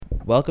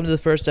Welcome to the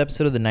first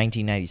episode of the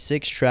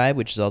 1996 Tribe,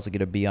 which is also going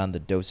to be on the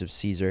Dose of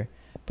Caesar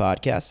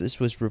podcast. This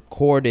was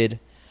recorded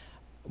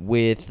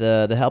with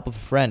the help of a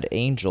friend,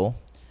 Angel,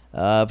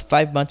 about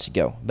 5 months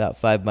ago,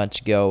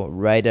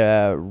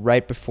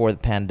 right before the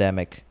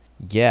pandemic.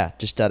 Yeah,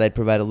 just thought I'd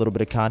provide a little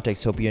bit of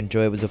context. Hope you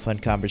enjoy. It was a fun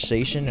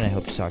conversation, and I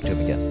hope to talk to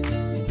him again.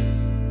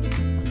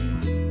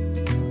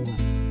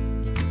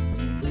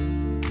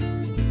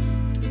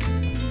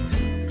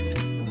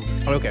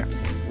 Okay,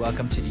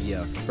 welcome to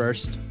the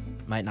first,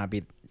 might not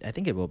be, I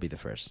think it will be the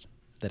first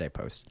that I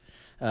post,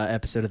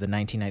 episode of the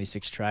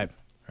 1996 Tribe,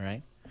 all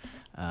right?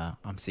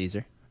 I'm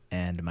Caesar,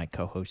 and my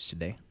co-host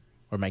today,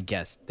 or my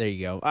guest, there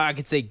you go. I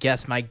could say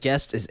guest. My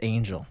guest is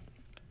Angel.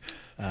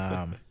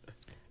 My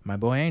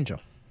boy Angel.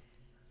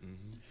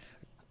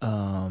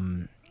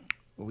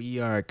 We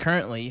are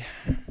currently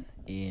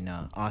in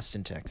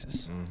Austin,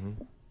 Texas,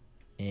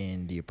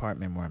 in the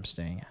apartment where I'm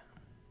staying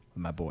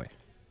with my boy.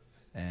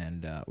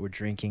 And we're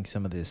drinking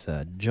some of this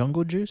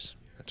jungle juice.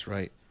 That's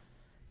right.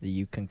 That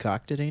you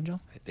concocted,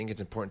 Angel? I think it's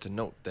important to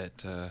note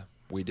that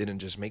we didn't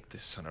just make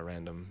this on a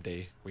random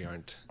day. We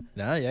aren't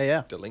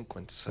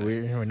delinquents.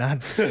 We're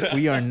not.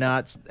 We are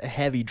not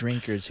heavy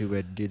drinkers who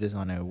would do this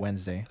on a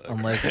Wednesday,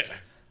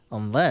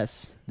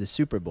 unless the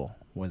Super Bowl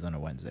was on a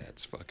Wednesday.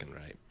 That's fucking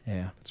right.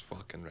 Yeah. That's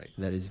fucking right.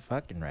 That is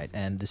fucking right.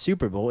 And the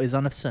Super Bowl is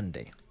on a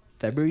Sunday,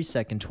 February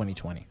 2nd,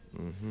 2020.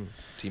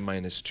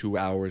 T-minus 2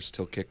 hours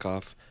till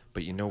kickoff.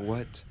 But you know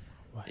what?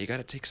 You got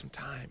to take some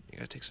time.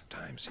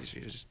 Caesar.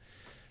 You just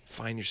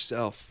find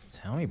yourself.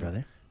 Tell me,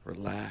 brother.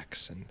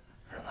 Relax.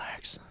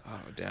 Oh,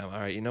 damn. All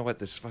right. You know what?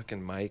 This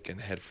fucking mic and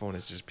headphone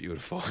is just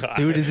beautiful.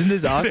 Dude, isn't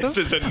this awesome? This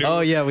is a new... Oh,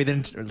 yeah.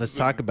 Let's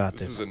talk about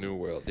this. This is a new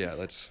world. Yeah,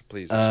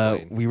 please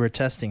explain. We were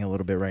testing a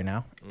little bit right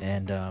now,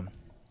 and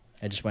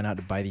I just went out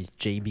to buy these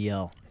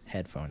JBL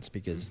headphones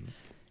because,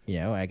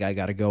 I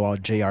got to go all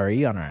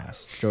JRE on our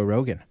ass, Joe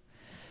Rogan.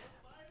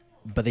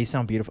 But they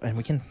sound beautiful, and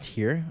we can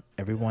hear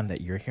everyone that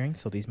you're hearing.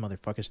 So these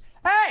motherfuckers,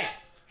 hey,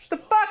 shut the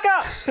fuck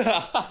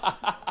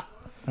up!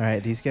 All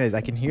right, these guys,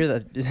 I can hear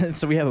that.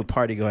 So we have a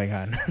party going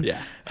on.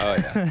 Yeah. Oh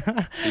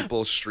yeah.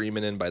 People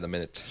streaming in by the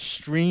minute.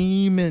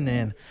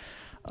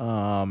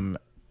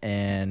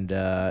 And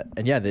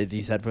yeah,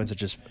 these headphones are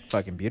just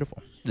fucking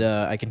beautiful.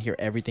 I can hear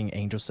everything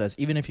Angel says,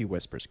 even if he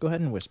whispers. Go ahead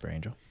and whisper,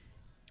 Angel.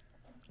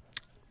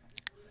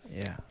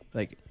 Yeah,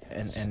 like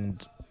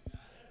and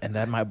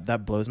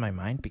that blows my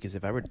mind because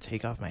if I were to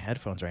take off my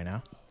headphones right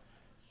now,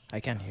 I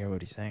can't hear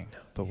what he's saying.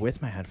 But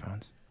with my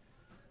headphones,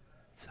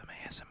 some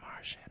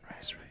ASMR shit, right?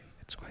 That's right.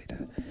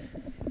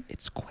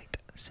 It's quite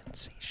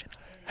sensational,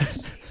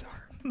 Caesar.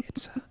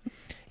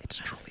 It's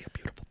truly a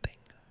beautiful thing.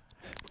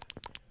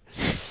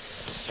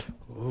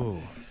 Ooh.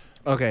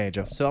 Okay,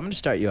 Angel. So I'm gonna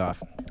start you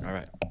off. All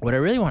right. What I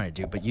really want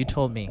to do, but you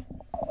told me,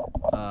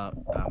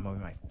 I'm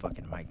moving my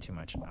fucking mic too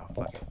much. Oh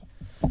fuck it.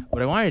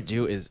 What I want to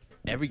do is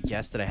every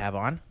guest that I have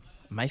on.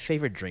 My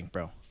favorite drink,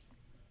 bro,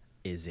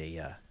 is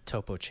a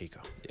Topo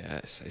Chico.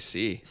 Yes, I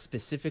see.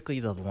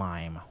 Specifically the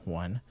lime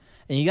one.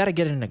 And you got to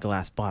get it in a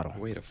glass bottle.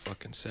 Wait a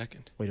fucking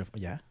second.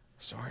 Yeah?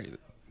 Sorry,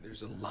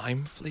 there's a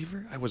lime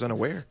flavor? I was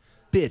unaware.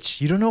 Bitch,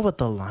 you don't know about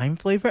the lime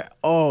flavor?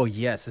 Oh,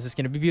 yes, this is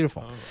going to be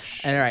beautiful. Oh,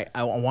 shit. And all right,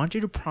 I want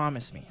you to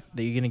promise me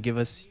that you're going to give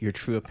us your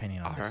true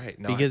opinion on this. All right,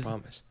 no,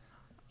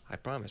 I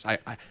promise.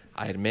 I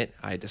admit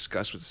I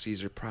discussed with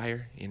Caesar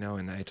prior,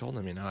 and I told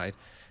him, I'm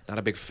not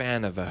a big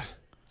fan of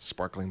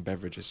sparkling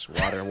beverages,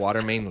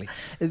 water mainly.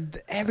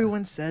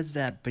 Everyone says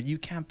that, but you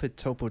can't put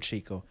Topo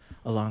Chico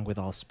along with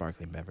all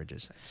sparkling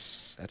beverages.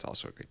 That's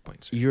also a great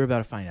point, sir. You're about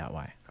to find out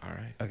why. All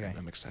right. Okay.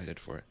 I'm excited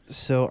for it.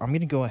 So I'm going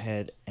to go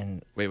ahead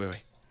and... Wait.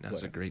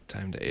 Now's a great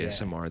time to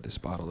ASMR this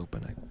bottle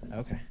open.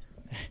 Okay.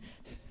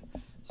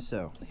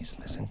 So... Please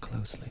listen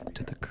closely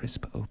to the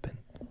crisp open.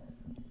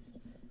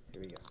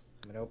 Here we go.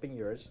 I'm going to open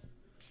yours.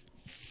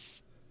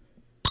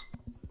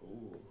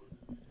 Ooh.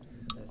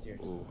 That's yours.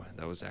 Ooh,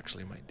 that was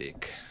actually my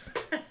dick.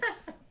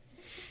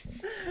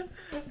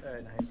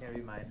 Alright, now here's gonna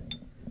be mine.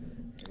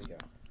 Here we go.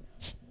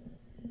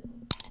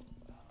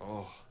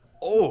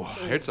 Oh,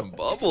 I heard some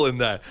bubble in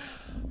that.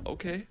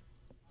 Okay.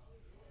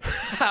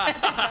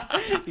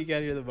 You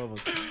gotta hear the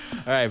bubbles.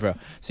 Alright, bro.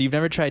 So you've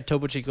never tried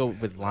Topo Chico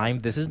with lime?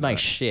 This is my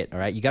shit,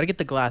 alright? You gotta get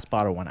the glass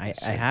bottle one. I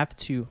have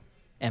to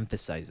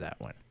emphasize that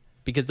one.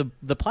 Because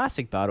the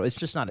plastic bottle is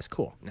just not as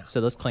cool. No. So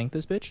let's clink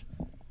this bitch.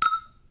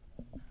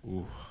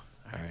 Ooh.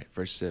 All right,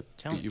 first sip.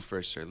 You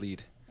first, sir.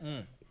 Lead.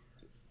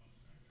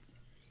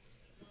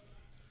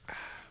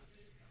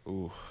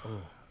 Ooh.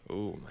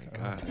 Oh, my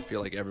God. I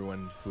feel like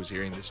everyone who's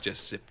hearing this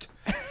just sipped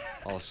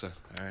also.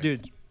 All right.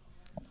 Dude,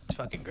 it's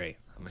fucking great.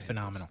 It's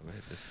phenomenal.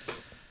 This.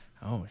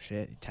 Oh,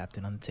 shit. You tapped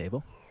it on the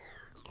table?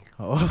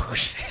 Oh,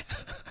 shit.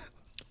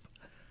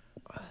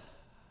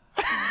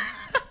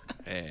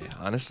 Hey,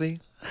 honestly,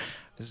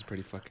 this is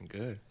pretty fucking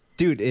good.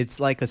 Dude,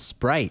 it's like a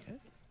Sprite.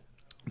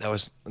 That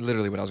was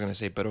literally what I was going to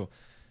say, but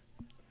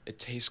it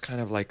tastes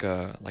kind of like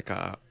a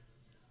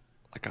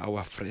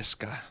agua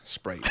fresca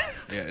Sprite.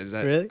 Yeah, is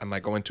that really? Am I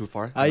going too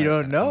far? I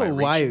don't know.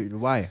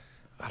 Why?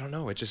 I don't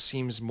know. It just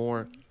seems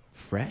more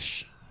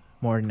fresh,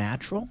 more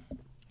natural.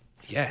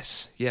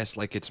 Yes, yes,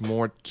 like it's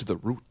more to the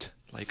root.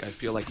 Like I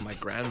feel like my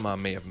grandma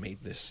may have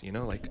made this, you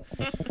know, like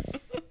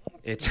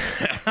it's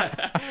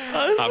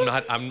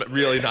I'm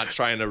really not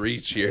trying to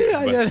reach here,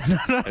 but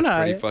it's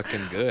pretty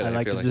fucking good. I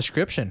like feel the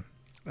description.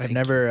 I've Thank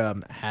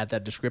never had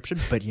that description,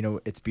 but you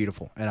know, it's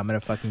beautiful, and I'm gonna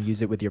fucking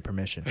use it with your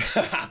permission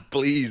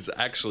Please,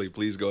 actually,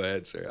 please go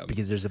ahead, sir.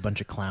 because there's a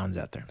bunch of clowns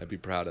out there. I'd be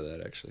proud of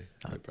that, actually.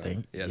 I'd be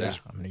proud. Yeah, There's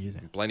I'm gonna use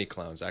it. plenty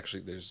clowns.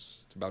 Actually,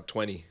 there's about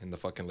 20 in the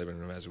fucking living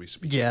room as we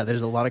speak. Yeah,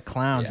 there's a lot of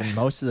clowns, Yeah. and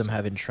most of them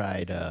haven't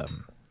tried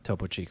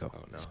Topo Chico, Oh,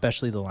 no.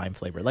 especially the lime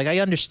flavor. Like I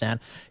understand.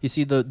 You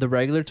see the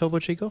regular Topo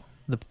Chico,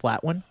 the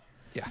flat one,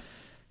 Yeah.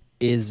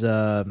 is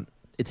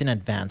it's an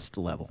advanced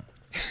level.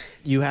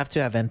 You have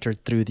to have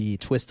entered through the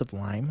twist of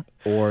lime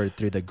or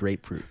through the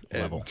grapefruit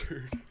level.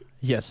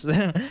 Yes,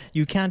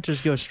 you can't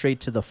just go straight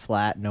to the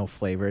flat, no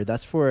flavor.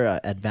 That's for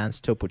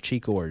advanced Topo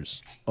Chicos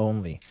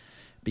only,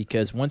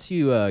 because once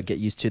you get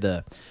used to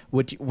the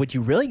what you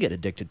really get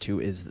addicted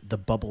to is the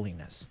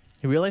bubbliness.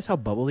 You realize how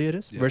bubbly it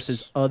is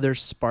versus Yes. other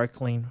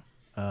sparkling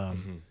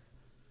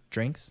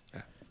drinks.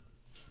 Yeah.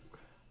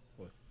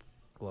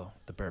 Whoa,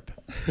 the burp.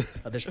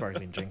 Other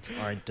sparkling drinks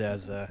aren't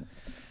as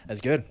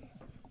good.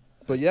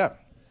 But yeah,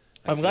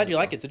 I'm glad you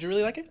like it. Did you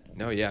really like it?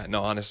 No, yeah.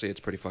 No, honestly, it's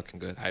pretty fucking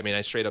good. I mean,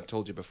 I straight up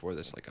told you before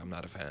this, like, I'm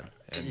not a fan.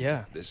 And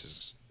Yeah. this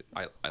is,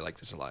 I like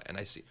this a lot. And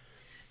I see.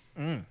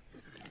 Mm.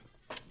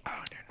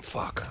 Oh,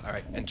 fuck. All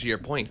right. And to your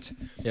point,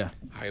 Yeah.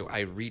 I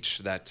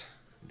reached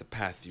the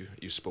path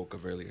you spoke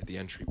of earlier, the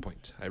entry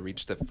point. I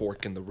reached the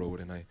fork in the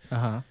road, and I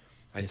Uh-huh.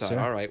 I Yes, thought, sir.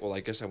 all right, well, I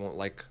guess I won't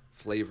like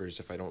flavors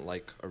if I don't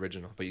like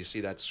original. But you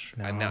see,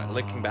 and now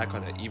looking back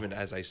on it, even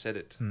as I said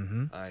it,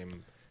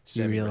 I'm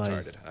You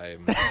realize-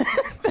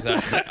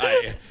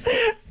 semi-retarded.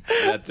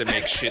 That to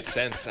make shit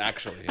sense,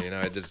 actually. You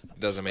know, it just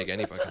doesn't make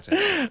any fucking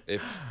sense.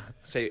 If,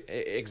 say,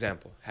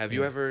 example, have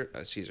you ever,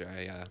 Caesar,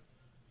 I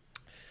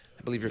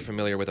believe you're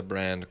familiar with a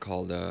brand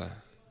called,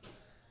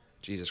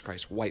 Jesus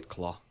Christ, White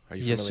Claw. Are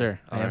you Yes, familiar? sir.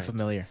 I All am right.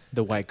 familiar.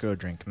 The white girl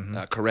drink.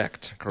 Mhm.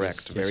 Correct.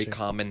 Yes, Very sir.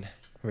 common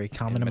Very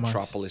common in amongst.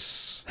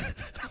 metropolis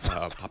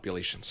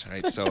populations,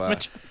 right? So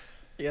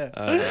Yeah.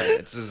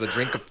 this is a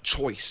drink of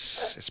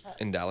choice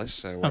in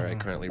Dallas, where I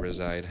currently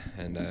reside,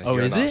 and Oh,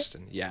 here is in it?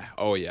 Austin. Yeah.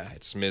 Oh, yeah.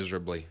 It's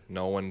miserably.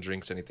 No one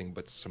drinks anything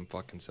but some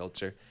fucking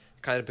seltzer.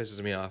 It kind of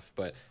pisses me off,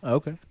 but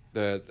Okay.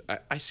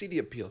 I see the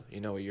appeal.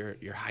 You know, you're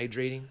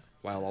hydrating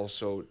while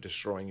also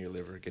destroying your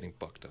liver, getting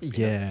fucked up. you know?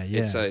 Yeah,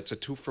 yeah. It's a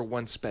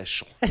 2-for-1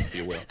 special, if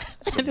you will.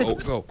 So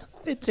go.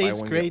 It Buy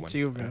tastes one, get great one.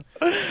 too, bro.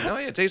 No,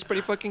 yeah, it tastes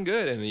pretty fucking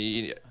good, and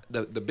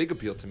the big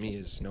appeal to me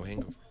is no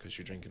hangover because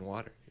you're drinking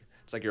water.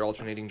 It's like you're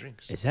alternating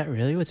drinks. Is that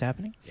really what's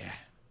happening?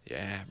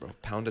 Yeah, bro.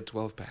 Pound a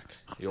 12-pack.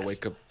 You'll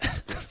wake up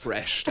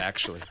refreshed.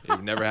 Actually,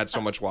 you've never had so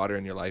much water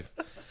in your life.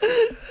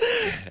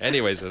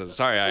 Anyways,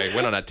 sorry, I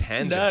went on a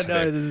tangent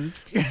today.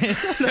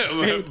 this is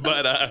great.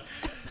 But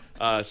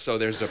so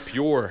there's a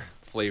pure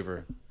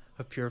flavor.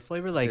 A pure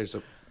flavor, like, There's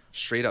a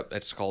straight up.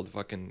 It's called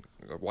fucking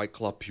White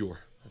Claw Pure.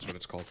 That's what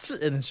it's called.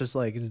 and it's just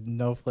like it's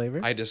no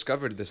flavor. I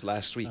discovered this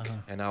last week,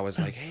 and I was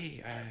like,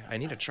 "Hey, I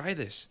need to try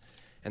this,"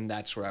 and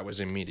that's where I was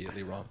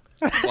immediately wrong.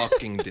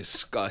 Fucking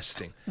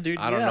disgusting, Dude,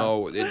 I don't yeah.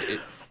 know.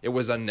 It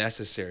was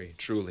unnecessary,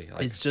 truly.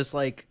 Like, It's just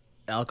like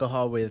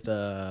alcohol with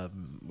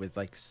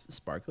like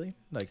sparkling,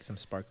 like some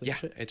sparkling yeah,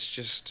 shit. it's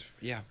just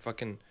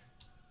fucking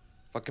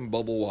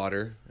bubble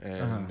water,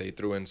 and they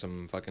threw in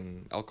some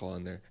fucking alcohol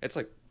in there. It's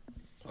like,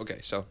 okay,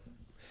 so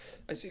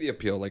I see the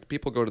appeal. Like,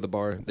 people go to the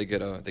bar, they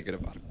get a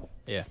vodka.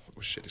 Yeah.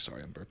 Oh shit!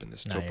 Sorry, I'm burping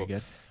this. No, Topo. you're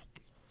good.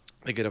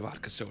 They get a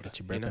vodka soda. Get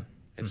you You know,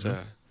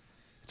 burping.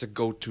 it's a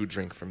go-to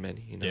drink for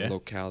many. You know, Yeah. low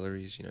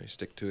calories. You know, you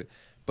stick to it.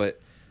 But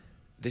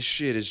this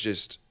shit is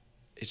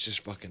it's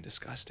just fucking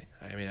disgusting.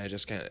 I mean, I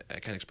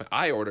can't explain.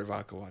 I ordered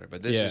vodka water,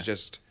 but this Yeah. is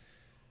just.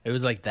 It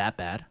was like that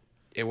bad.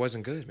 It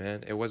wasn't good,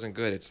 man. It wasn't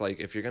good. It's like,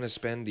 if you're gonna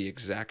spend the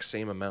exact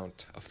same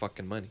amount of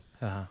fucking money,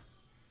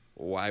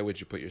 why would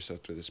you put yourself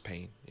through this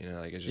pain? You know,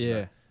 like, it's just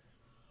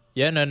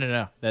Yeah. not, Yeah.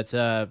 No. That's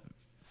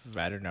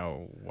I don't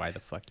know why the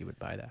fuck you would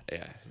buy that.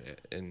 yeah,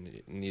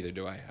 and neither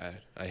do I.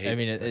 I hate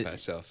mean, it-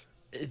 myself.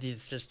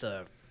 It's just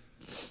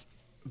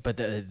but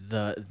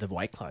the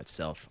White Claw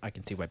itself, I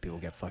can see why people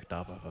get fucked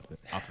off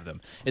of them.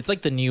 It's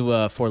like the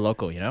new Four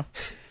Loko, you know?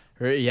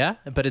 Yeah,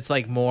 but it's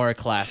like more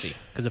classy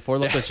because the Four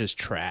Loko is just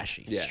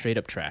trashy, Yeah. straight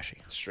up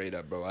trashy. Straight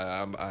up, bro.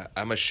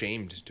 I'm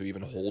ashamed to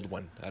even hold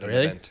one at an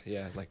Really? event.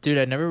 Yeah, like, Dude,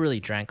 I never really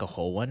drank a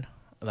whole one.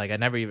 Like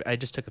I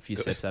just took a few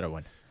sips out of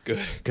one. good.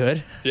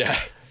 Good. Yeah.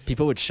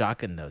 People would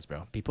shotgun those,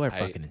 bro. People are I-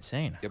 fucking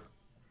insane. Yep.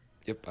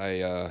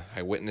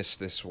 I witnessed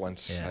this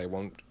once. Yeah. I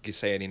won't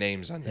say any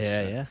names on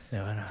this. Yeah.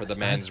 No, For the it's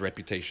man's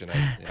reputation,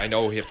 I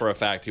know for a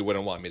fact he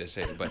wouldn't want me to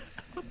say it, but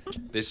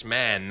this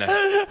man,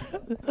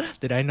 fine.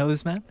 Did I know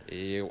this man?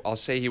 I'll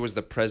say he was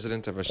the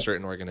president of a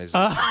certain organization.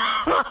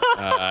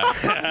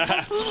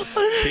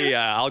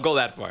 I'll go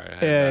that far.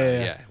 And,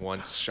 Yeah.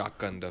 Once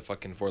shotgunned a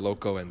fucking Four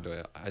Loko, and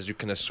as you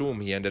can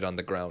assume, he ended on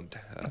the ground.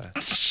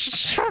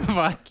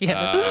 Fuck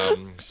yeah.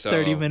 So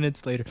 30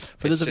 minutes later.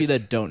 For those it's of you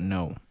just- that don't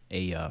know,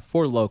 a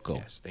Four Loko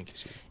Yes, thank you,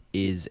 Steve.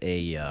 is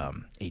a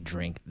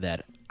drink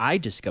that I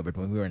discovered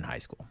when we were in high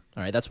school.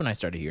 All right, that's when I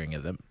started hearing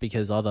of them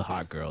because all the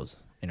hot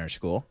girls in our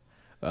school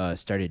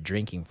started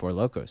drinking Four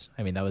Locos.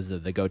 I mean, that was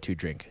the go-to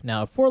drink.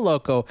 Now, Four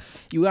Loco,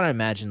 you gotta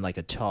imagine like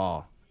a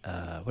tall.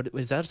 What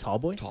is that? A tall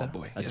boy? Tall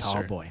boy. A Yes, tall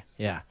sir. boy.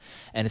 Yeah,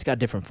 and it's got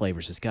different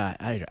flavors. It's got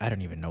I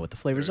don't even know what the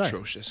flavors They're are.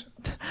 atrocious.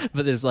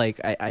 But there's like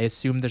I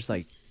assume there's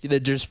like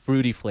there's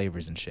fruity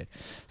flavors and shit.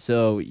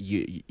 So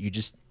you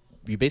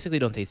basically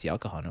don't taste the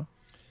alcohol, no?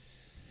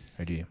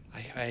 Or do you?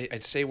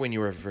 I'd say when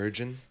you're a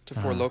virgin to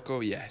Four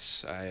Loco,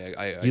 yes. I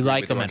You agree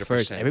like with them at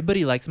first. 100%.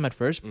 Everybody likes them at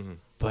 1st, Mhm.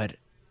 but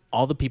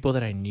all the people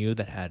that I knew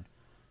that had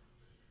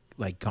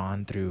like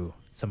gone through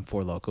some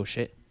Four Loco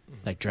shit,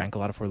 like drank a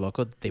lot of Four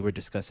Loco, they were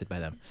disgusted by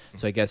them.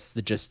 So I guess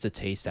just the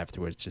taste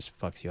afterwards just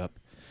fucks you up.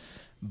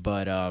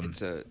 But It's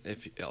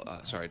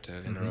sorry to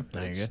interrupt, No,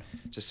 but you're it's, good.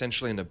 it's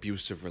essentially an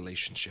abusive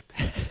relationship.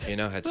 You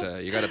know,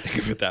 you got to think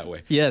of it that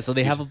way. yeah, so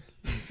they have a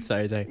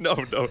sorry.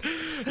 No.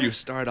 You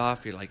start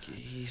off, you're like,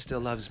 he still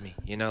loves me.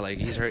 You know, like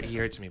he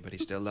hurts me, but he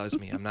still loves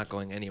me. I'm not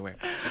going anywhere.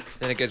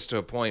 Then it gets to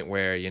a point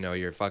where, you know,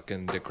 you're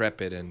fucking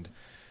decrepit and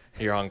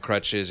you're on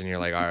crutches and you're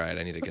like, all right,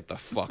 I need to get the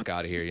fuck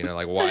out of here. You know,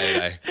 like why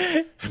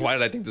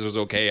did I think this was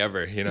okay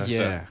ever? You know, Yeah.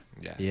 so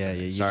Yeah, sorry. yeah,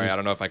 you Sorry, I just-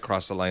 don't know if I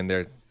crossed the line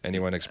there.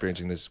 Anyone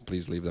experiencing this,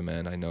 please leave the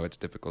man. I know it's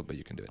difficult, but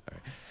you can do it. All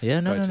right. Yeah,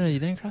 no, But no, you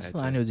didn't cross the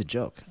that's line. it. It was a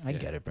joke. I Yeah,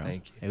 get it, bro.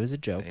 thank you. It was a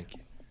joke. Thank you.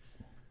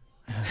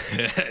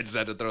 I just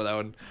had to throw that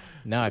one.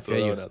 No, I throw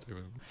feel that you. one out there.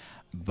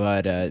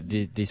 But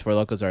these Four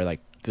Locos are like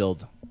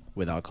filled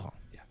with alcohol.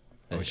 Yeah.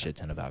 A Oh, yeah. shit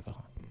ton of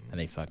alcohol, and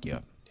they fuck you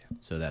up. Yeah.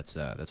 So that's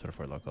what a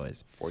Four Loco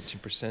is.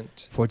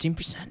 14%.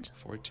 14%.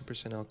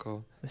 14%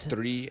 alcohol. Doesn't-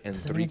 3 and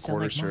doesn't even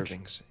sound 3/4 like much.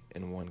 servings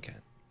in one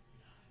can.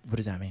 What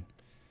does that mean?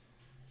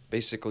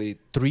 Basically,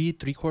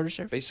 Three-quarters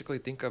serve?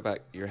 think of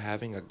you're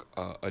having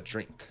a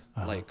drink.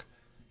 Uh-huh. Like,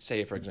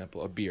 say, for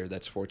example, a beer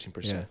that's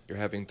 14%. Yeah. You're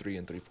having 3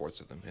 and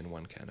 3/4 of them in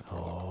one can of Four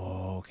Loko.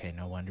 Oh, okay.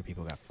 No wonder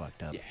people got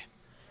fucked up. Yeah.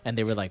 And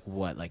they were like,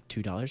 what, like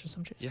 $2 or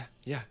some shit?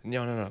 Yeah.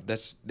 No.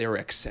 They were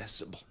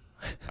accessible.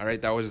 All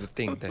right, that was the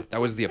thing. That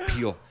was the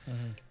appeal.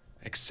 Mm-hmm.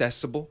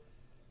 Accessible.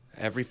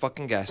 Every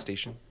fucking gas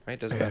station, right?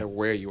 Doesn't Yeah. matter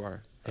where you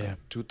are. Yeah.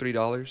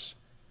 $2-3,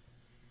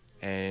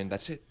 and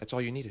that's it. That's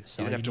all you needed. That's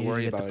You all didn't have you to needed to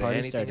worry get the about party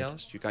anything started.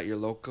 else. You got your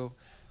loco.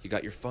 You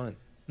got your fun.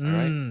 Mm. All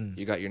right.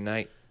 You got your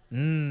night.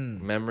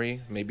 Mm.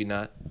 Memory, maybe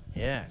not.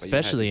 Yeah, But you had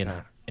especially your in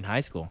time. in high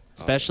school. Oh, yeah.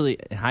 Especially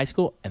in high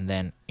school and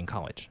then in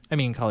college. I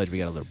mean, in college we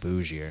got a little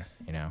bougier,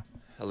 you know,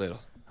 A little.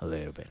 a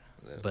little bit.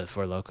 A little. But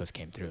Four Locos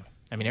came through.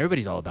 I mean,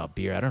 everybody's all about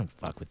beer. I don't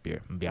fuck with beer.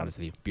 I'm gonna be honest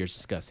with you. Beer's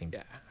disgusting.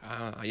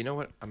 Yeah. You know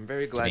what? I'm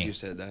very glad me. you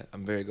said that.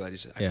 I'm very glad you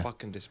said. Yeah. I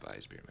fucking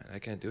despise beer, man. I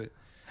can't do it.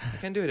 I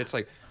can't do it. It's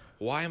like,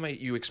 why am I?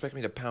 You expect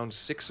me to pound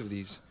 6 of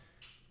these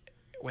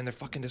when they're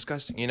fucking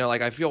disgusting? You know,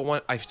 like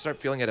I start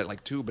feeling it at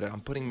like 2, but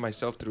I'm putting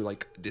myself through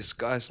like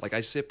disgust. Like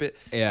I sip it,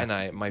 Yeah.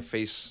 and my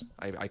face,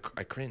 I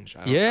cringe.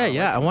 I Yeah, don't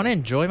yeah. like I it. want to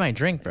enjoy my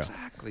drink, bro.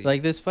 Exactly.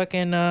 Like this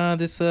fucking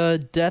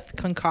death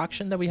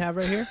concoction that we have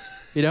right here.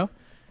 You know,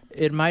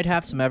 it might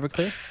have some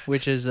Everclear,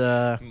 which is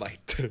Might.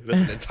 That's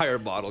an entire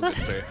bottle, good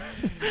sir.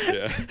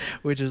 Yeah.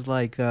 which is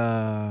like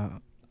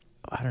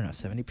I don't know,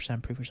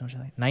 70% proof or something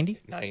like 90?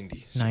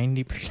 90.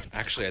 90%.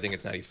 Actually, I think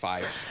it's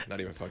 95. Not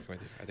even fucking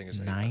with you. I think it's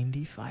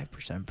 95.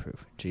 95%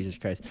 proof. Jesus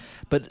Christ.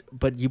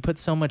 But you put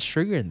so much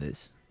sugar in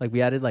this. Like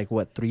we added like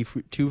what,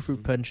 2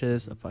 fruit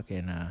punches, a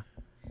fucking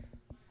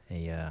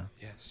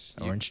Yes.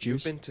 Orange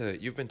You've juice?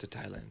 You've been to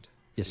Thailand.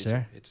 Yes,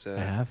 Caesar. sir.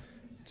 I have.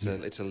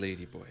 It's a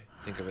lady boy.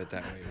 Think of it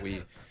that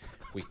way.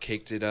 We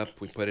caked it up.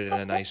 We put it in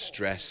a nice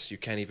dress. You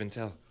can't even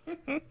tell,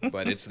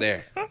 but it's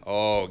there.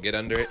 Oh, get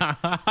under it.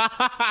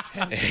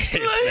 It's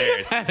there.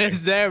 It's there.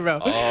 It's there, bro.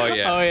 Oh,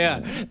 yeah. Oh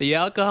yeah. The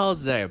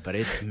alcohol's there, but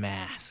it's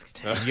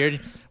masked. And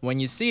when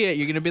you see it,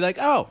 you're gonna be like,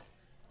 oh,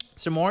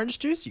 some orange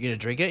juice. You're gonna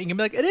drink it. You're gonna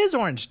be like, it is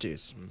orange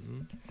juice.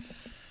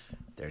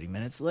 30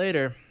 minutes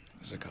later.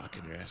 There's a cock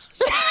in your ass.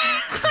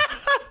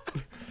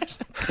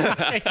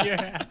 Your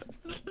ass.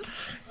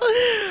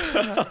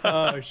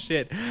 Oh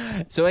shit.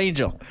 So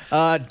Angel,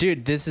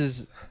 dude,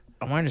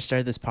 I wanted to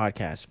start this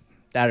podcast.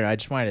 I don't know. I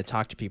just wanted to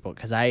talk to people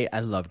because I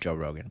love Joe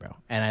Rogan, bro,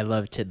 and I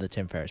love the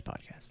Tim Ferriss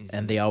podcast,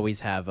 and they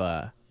always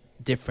have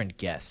different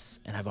guests,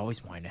 and I've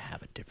always wanted to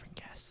have a different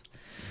guest,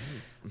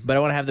 but I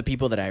want to have the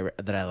people that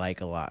I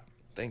like a lot.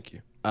 Thank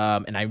you.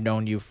 And I've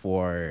known you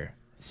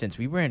since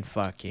we were in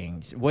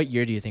fucking. What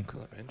year do you think?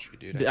 Elementary,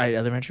 dude.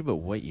 Elementary, but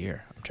what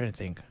year? I'm trying to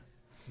think.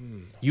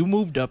 You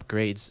moved up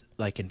grades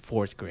like in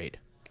 4th grade.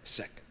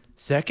 Second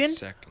Second?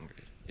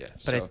 grade. Yeah.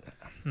 But So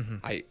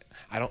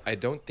I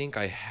don't think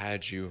I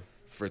had you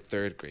for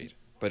 3rd grade,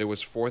 but it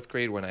was 4th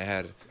grade when I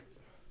had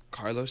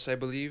Carlos, I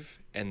believe,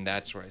 and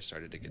that's where I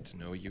started to get to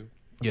know you.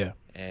 Yeah.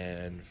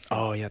 And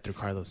Oh yeah, through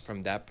Carlos.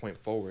 from that point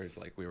forward,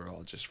 like we were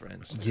all just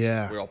friends.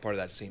 Yeah. We were all part of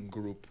that same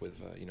group with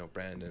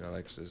Brandon,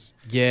 Alexis,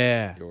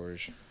 Yeah.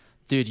 George.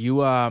 Dude,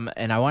 you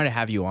and I want to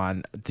have you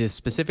on.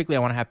 Specifically I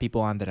want to have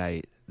people on that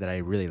that I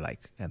really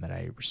like and that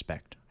I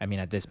respect. I mean,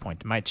 at this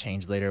point, it might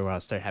change later where I'll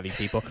start having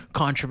people,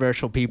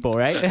 controversial people,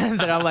 right? And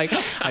then I'm like,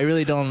 I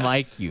really don't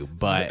like you,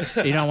 but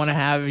you know, I want to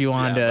have you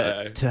on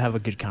to have a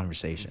good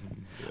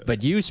conversation. Yeah.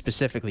 But you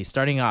specifically,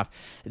 starting off,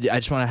 I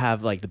just want to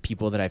have like the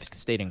people that I've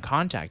stayed in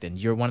contact, and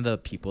you're one of the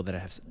people that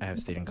I have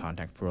stayed in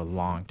contact for a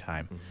long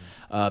time.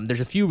 Mm-hmm.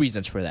 There's a few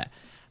reasons for that.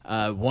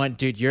 One,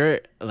 dude,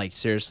 you're like,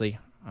 seriously,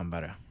 I'm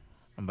about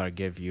to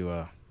give you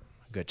a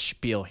good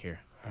spiel here.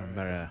 I'm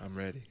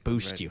ready.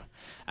 Boost you.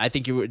 I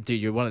think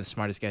you're one of the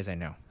smartest guys I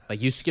know.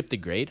 Like, you skipped a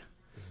grade,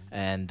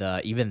 and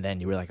even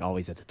then you were like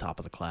always at the top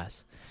of the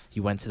class.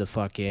 You went to the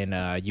fucking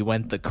you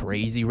went the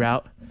crazy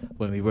route.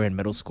 When we were in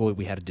middle school,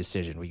 we had a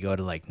decision. We go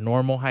to like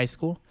normal high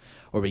school,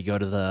 or we go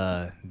to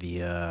the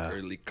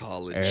early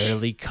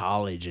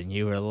college. And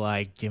you were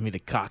like, give me the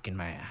cock in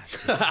my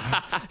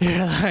ass.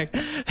 You're like,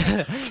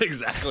 that's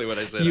exactly what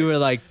I said. You were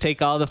like,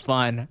 take all the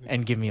fun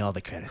and give me all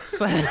the credits.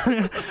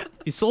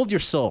 You sold your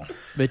soul,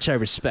 which I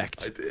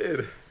respect. I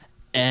did.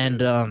 And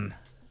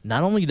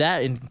not only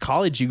that, in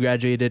college you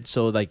graduated.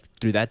 So like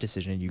through that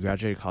decision, you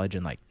graduated college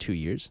in like 2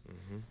 years.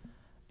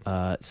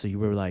 So you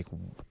were like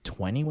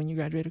 20 when you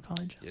graduated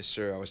college? Yes,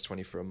 sir. I was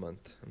 20 for a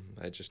month.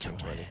 I just turned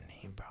 20.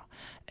 Bro.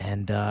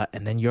 And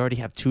then you already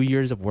have 2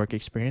 years of work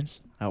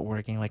experience, out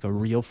working like a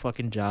real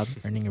fucking job,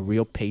 earning a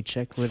real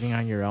paycheck, living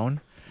on your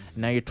own.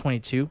 Now you're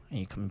 22 and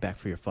you're coming back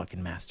for your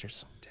fucking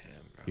master's. Damn,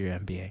 bro. Your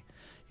MBA.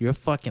 You're a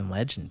fucking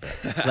legend, bro.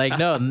 Like,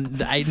 no,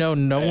 I know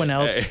no one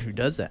else who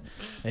does that.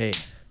 Hey,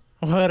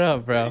 what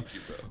up, bro? Thank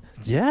you, bro.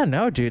 Yeah,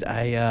 no, dude.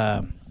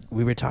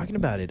 We were talking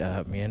about it.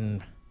 Me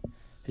and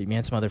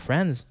some other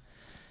friends,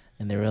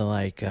 and they were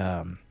like,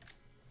 "Damn,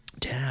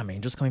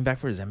 Angel's coming back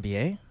for his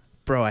MBA,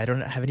 bro.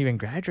 Haven't even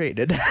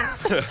graduated.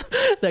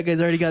 That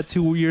guy's already got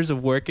 2 years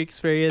of work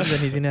experience,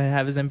 and he's gonna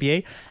have his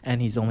MBA, and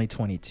he's only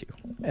 22,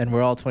 and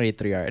we're all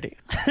 23 already.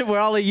 We're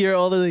all a year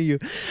older than you.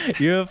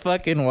 You're a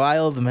fucking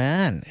wild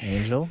man,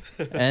 Angel.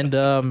 And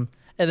then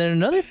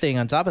another thing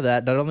on top of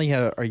that, not only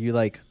are you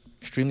like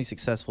extremely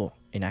successful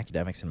in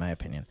academics, in my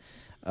opinion,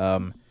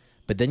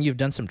 but then you've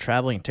done some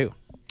traveling too.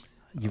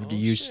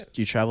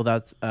 You traveled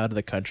out of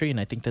the country, and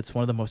I think that's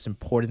one of the most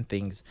important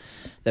things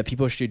that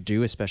people should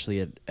do,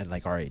 especially at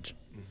like our age.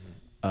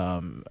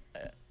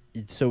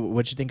 So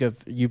what you think of,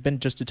 you've been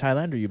just to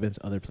Thailand, or you've been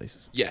to other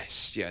places?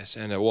 Yes.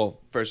 And well,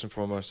 first and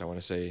foremost, I want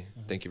to say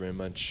thank you very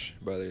much,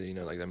 brother. You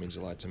know, like, that means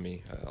a lot to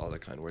me, all the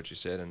kind words you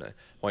said, and I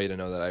want you to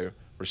know that I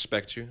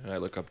respect you and I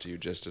look up to you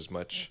just as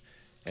much.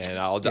 And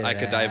I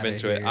could dive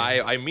into it.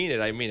 I mean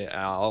it.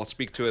 I'll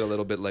speak to it a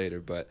little bit later,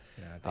 but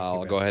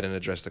I'll go ahead and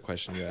address the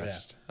question you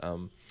asked.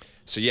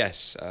 So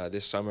yes,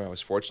 this summer I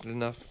was fortunate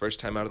enough, first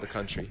time out of the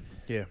country.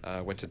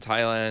 Went to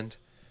Thailand,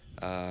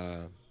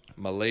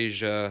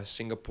 Malaysia,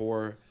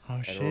 Singapore,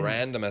 and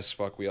random as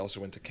fuck, we also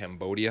went to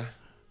Cambodia.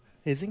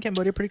 Isn't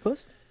Cambodia pretty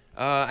close?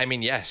 I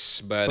mean,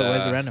 yes, but why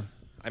is it random?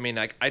 I mean,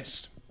 I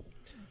just...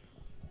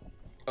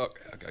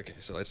 Okay,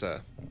 so let's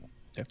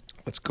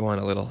go on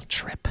a little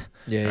trip.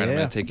 I'm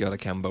gonna take you out of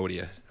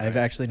Cambodia. I've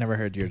actually never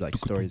heard your like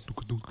stories.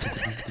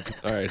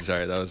 All right,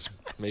 sorry, that was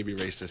maybe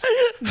racist.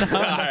 No,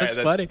 that's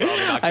funny. Probably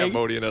not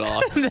Cambodian at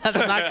all. That's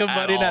not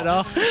Cambodian at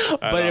all.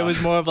 But it was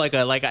more of like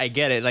I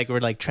get it, like we're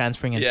like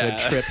transferring into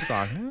a trip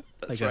song.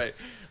 That's right.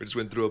 We just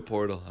went through a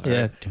portal. All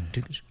right.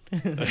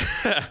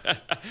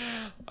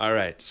 All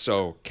right,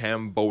 so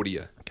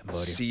Cambodia.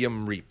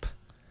 Siem Reap.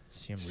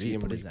 Siem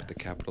Reap. What is that? The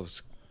capital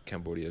of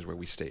Cambodia is where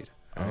we stayed.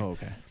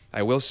 Okay.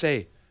 I will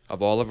say,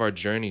 of all of our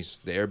journeys,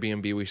 the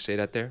Airbnb we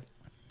stayed at there,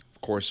 of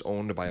course,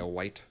 owned by a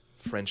white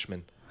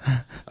Frenchman.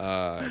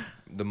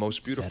 The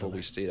most beautiful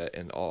we stayed at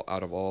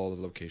out of all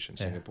the locations,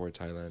 Singapore,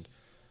 Thailand,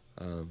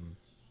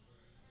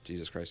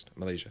 Jesus Christ,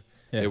 Malaysia.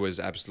 It was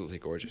absolutely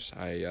gorgeous.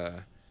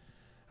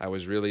 I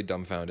was really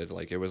dumbfounded.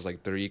 Like, it was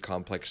like 3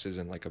 complexes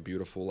and like a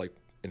beautiful like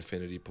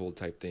infinity pool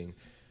type thing.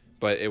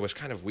 But it was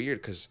kind of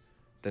weird because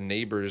the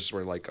neighbors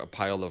were like a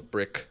pile of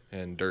brick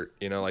and dirt,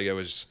 you know, like it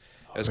was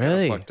really kind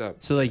of fucked up.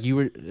 So like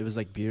it was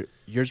like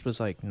yours was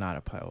like not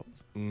a pile.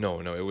 No,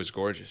 it was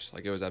gorgeous.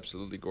 Like, it was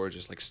absolutely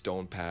gorgeous, like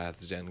stone path,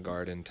 Zen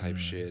garden type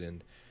shit.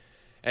 And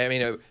I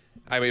mean, it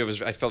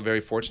was. I felt very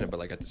fortunate, but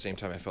like at the same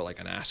time, I felt like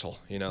an asshole.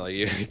 You know, like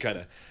you kind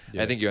of.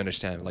 I think you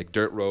understand. Like,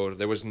 dirt road.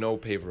 There was no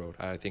paved road.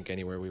 I think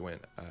anywhere we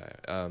went.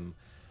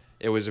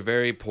 It was a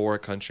very poor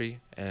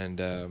country, and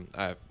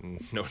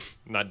no,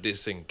 not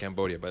dissing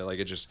Cambodia, but like,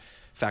 it just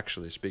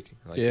factually speaking.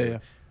 Like,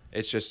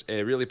 it's just,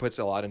 it really puts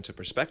a lot into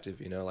perspective.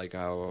 You know, like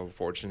how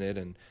fortunate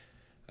and.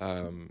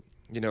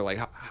 You know, like,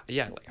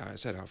 like I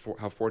said,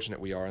 how fortunate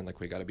we are, and like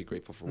we got to be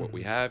grateful for what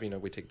we have. You know,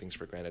 we take things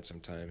for granted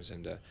sometimes,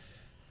 and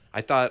I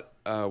thought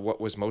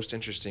what was most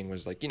interesting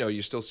was, like, you know,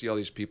 you still see all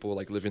these people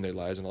like living their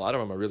lives, and a lot of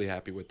them are really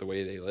happy with the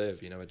way they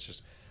live. You know, it's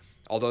just,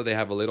 although they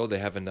have a little, they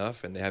have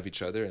enough, and they have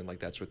each other, and like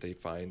that's what they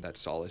find that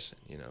solace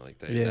in. You know, like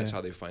that's how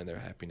they find their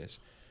happiness.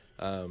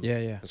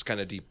 It's kind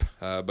of deep,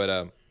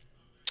 but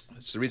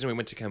it's the reason we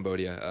went to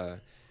Cambodia.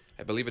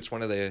 I believe it's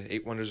one of the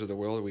 8 wonders of the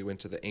world. We went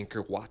to the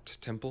Angkor Wat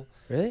temple.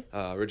 Really?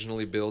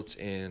 Originally built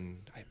in,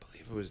 I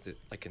believe it was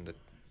in the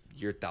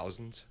year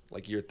thousands,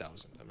 like year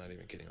 1000. I'm not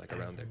even kidding, like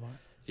around there.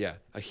 Yeah,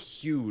 a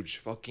huge,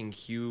 fucking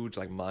huge,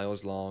 like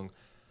miles long.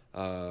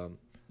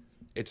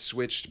 It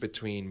switched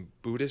between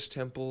Buddhist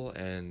temple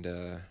and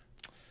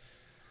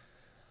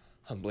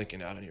I'm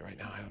blinking out on you right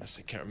now. I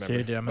honestly can't remember.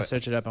 Dude, I'm gonna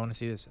search it up. I want to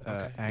see this.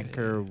 Okay.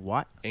 Angkor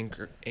Wat.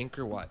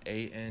 Angkor Wat.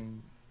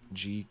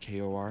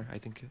 ANGKOR. I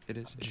think it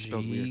is. It's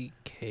spelled weird.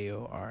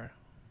 GKOR.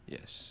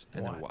 Yes,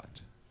 and then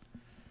Wat.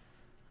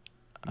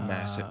 Uh,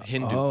 Massive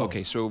Hindu. oh.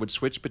 Okay, so it would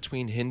switch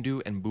between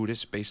Hindu and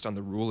Buddhist based on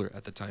the ruler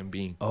at the time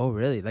being. Oh,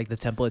 really? Like the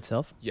temple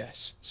itself?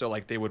 Yes. So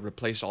like they would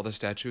replace all the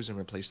statues and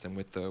replace them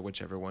with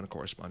whichever one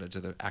corresponded to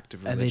the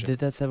active And religion. they did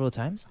that several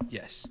times?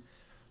 Yes.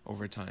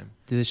 Over time.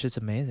 Dude, this shit's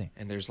amazing.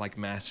 And there's like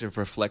massive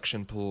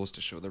reflection pools to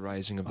show the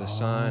rising of the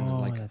sun. And, Oh,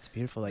 like that's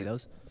beautiful. Like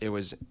those. it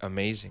was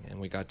amazing, and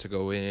we got to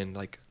go in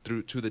like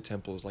through to the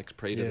temples, like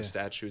pray to Yeah. the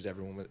statues.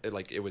 Everyone was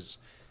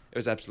it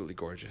was absolutely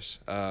gorgeous.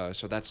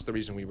 So that's the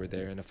reason we were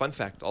there. And a fun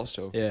fact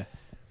also. Yeah.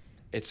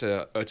 It's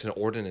an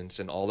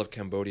ordinance in all of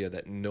Cambodia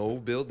that no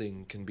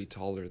building can be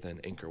taller than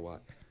Angkor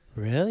Wat.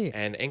 Really?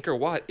 And Angkor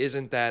Wat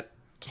isn't that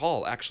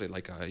tall, actually.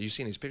 Like you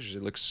see in these pictures,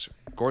 it looks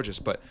gorgeous,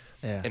 but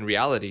Yeah. in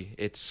reality,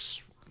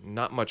 it's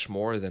not much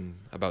more than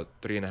about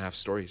 3.5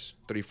 stories,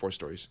 4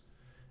 stories.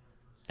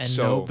 And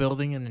So, no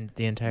building in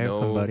the entire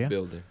Cambodia?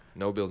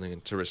 No building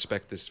to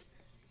respect this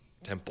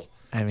temple.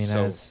 I mean,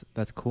 So-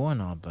 that's cool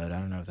and all, but I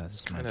don't know if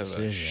that's my Kind of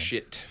decision. a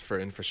shit for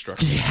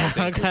infrastructure. I Yeah,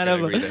 think we kind can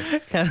of agree there.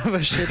 kind of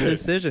a shit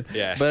decision.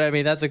 Yeah. But I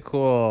mean, that's a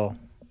cool.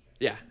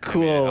 Yeah,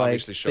 Cool, I mean, it like,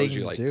 obviously shows thing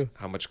you to like do.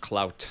 how much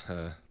clout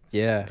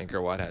Yeah.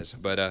 Angkor Wat has.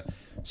 But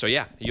so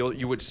yeah,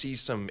 you would see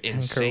some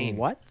insane. Angkor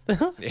what?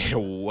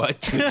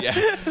 What?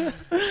 Yeah.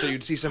 So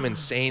you'd see some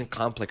insane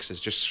complexes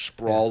just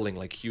sprawling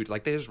like huge.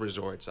 Like there's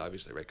resorts,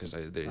 obviously, right? Because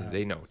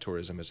they know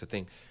tourism is a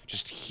thing.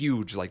 Just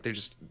huge. Like they're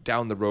just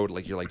down the road.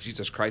 Like you're like,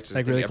 Jesus Christ, is this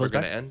Like thing really ever close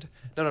gonna by? end?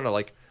 No.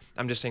 Like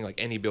I'm just saying, like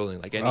any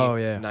building, like any Oh,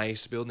 yeah.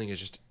 nice building is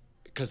just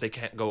because they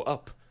can't go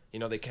up. You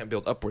know, they can't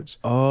build upwards.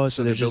 Oh, So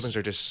so the they're buildings just.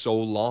 are just so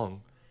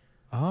long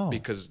Oh.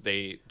 because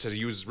they to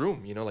use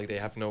room. You know, like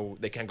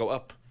they can't go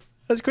up.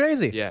 That's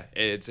crazy. Yeah,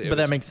 it But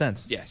that was- makes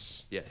sense.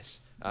 Yes.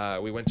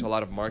 We went to a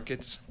lot of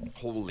markets.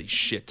 Holy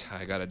shit!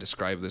 I gotta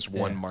describe this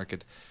one Yeah.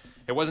 market.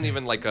 It wasn't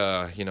even like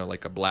a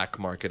like a black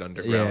market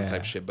underground Yeah.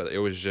 type shit, but it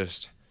was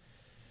just.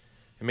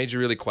 It made you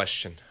really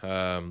question.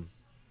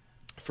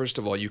 First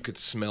of all, you could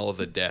smell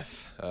the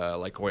death,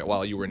 like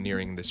while you were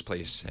nearing this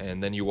place,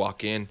 and then you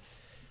walk in.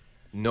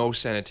 No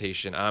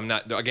sanitation. I'm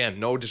not. Again,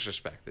 no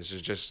disrespect. This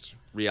is just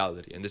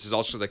reality, and this is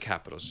also the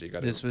capital. So you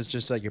got. This was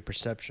just like your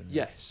perception.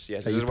 Yes.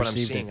 That This you is what I'm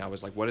perceived it. seeing. I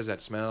was like, what does that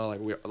smell?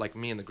 Like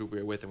me and the group we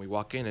were with, and we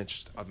walk in, and it's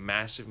just a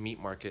massive meat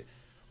market,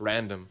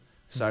 random,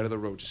 side of the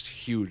road, just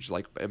huge.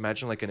 Like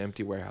imagine like an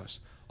empty warehouse.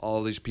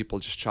 All these people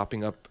just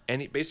chopping up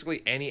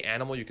basically any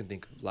animal you can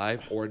think of,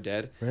 live or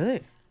dead.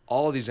 Really?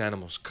 All of these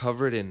animals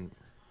covered in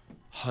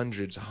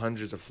hundreds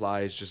of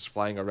flies just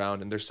flying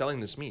around, and they're selling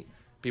this meat.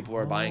 People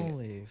are buying it.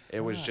 Holy It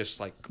was fuck. just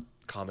like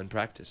common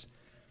practice.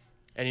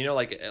 And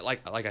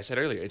like I said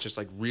earlier, it just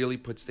like really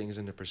puts things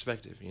into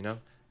perspective, you know?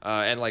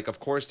 And like of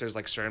course there's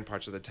like certain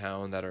parts of the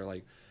town that are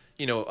like,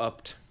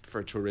 upped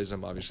for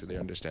tourism. Obviously they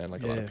understand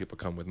like a lot of Yeah. people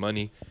come with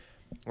money.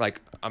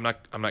 Like I'm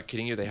not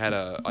kidding you, they had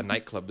a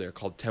nightclub there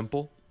called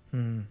Temple.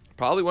 Hmm.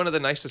 Probably one of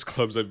the nicest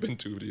clubs I've been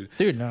to, dude.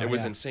 Dude, no, It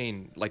was yeah.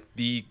 insane. Like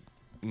the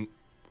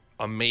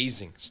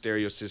amazing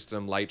stereo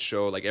system, light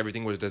show, like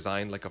everything was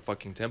designed like a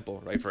fucking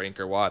temple, right? For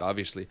Angkor Wat,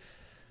 obviously.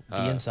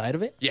 The inside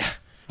of it? Yeah.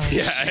 Oh,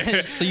 yeah.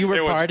 shit. So you were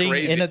It was partying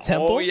crazy. in a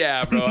temple? Oh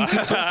yeah, bro.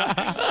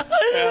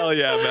 Hell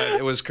yeah, man.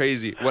 It was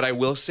crazy. What I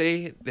will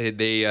say,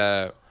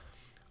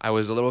 I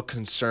was a little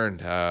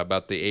concerned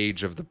about the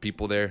age of the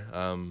people there,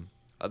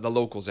 the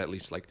locals at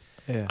least. Like,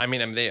 Yeah. I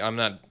mean, I'm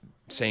not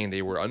saying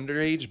they were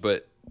underage,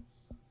 but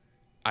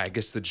I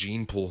guess the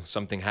gene pool,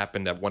 something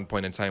happened at one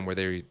point in time where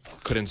they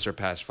couldn't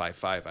surpass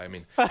 5'5". I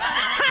mean,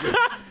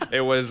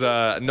 it was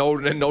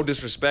no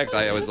disrespect.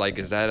 I was like,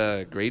 is that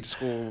a grade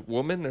school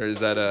woman or is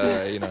that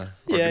a or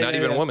Yeah, not yeah,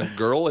 even yeah. a woman?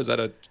 Girl? Is that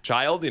a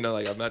child?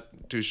 Like I'm not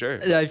too sure.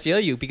 I feel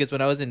you because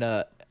when I was in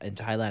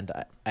Thailand,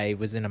 I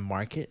was in a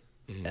market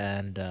Mhm.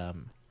 and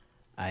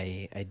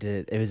I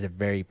did. It was a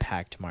very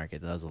packed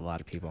market. There was a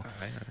lot of people,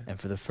 Alright. and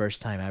for the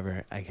first time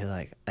ever,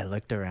 I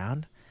looked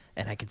around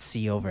and I could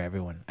see over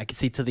everyone. I could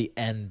see to the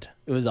end.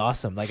 It was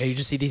awesome. Like I could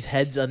just see these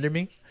heads under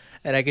me,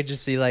 and I could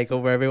just see like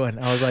over everyone.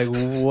 I was like,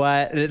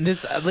 what? And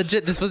this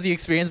legit. This was the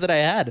experience that I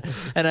had,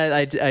 and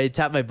I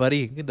tapped my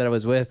buddy that I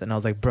was with, and I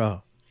was like,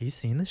 bro. You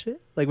seen this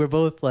shit? Like we're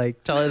both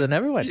like taller than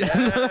everyone.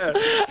 Yeah.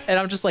 And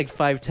I'm just like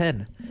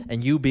 5'10",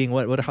 and you being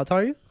what? How tall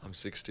are you? I'm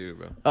 6'2",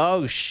 bro.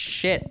 Oh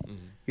shit!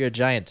 You're a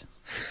giant.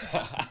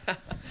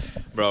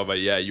 Bro, but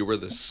yeah, you were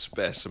the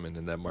specimen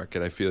in that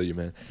market. I feel you,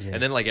 man. Yeah.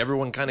 And then like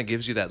everyone kind of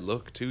gives you that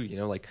look too,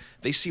 like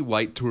they see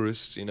white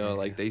tourists,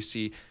 like they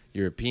see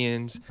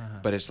Europeans,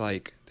 but it's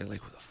like they're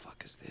like, who the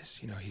fuck is this?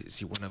 Is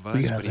he one of us?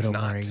 We got But he's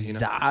little more not.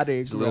 exotic,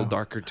 He's a little bro.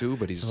 darker too,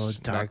 but he's A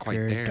little not quite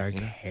there. dark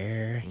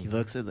hair. He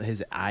looks at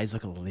his eyes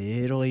look a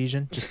little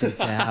Asian, just a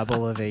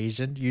dabble of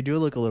Asian. You do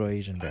look a little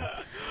Asian, bro.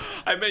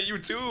 I meant you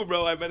too,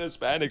 bro. I meant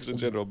Hispanics in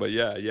general. But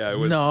yeah, it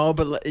was. No,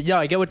 but yeah,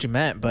 I get what you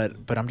meant,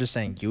 but I'm just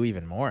saying you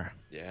even more.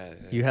 Yeah.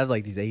 You have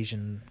like these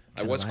Asian.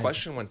 I was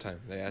questioned one time.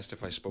 They asked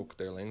if I spoke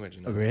their language.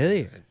 You know?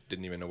 Really? I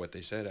didn't even know what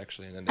they said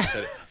actually, and then they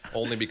said it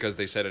only because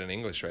they said it in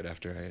English right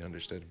after I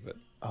understood. But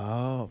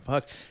Oh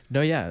fuck!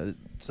 No, yeah,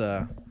 it's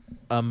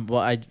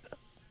well,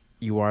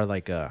 you are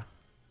like a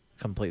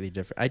completely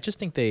different. I just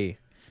think I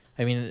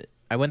mean,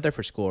 I went there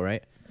for school,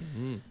 right?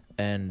 mm-hmm.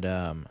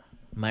 And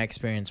my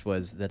experience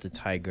was that the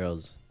Thai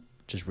girls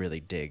just really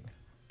dig,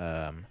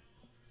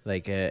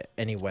 like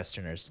any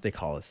Westerners. They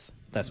call us.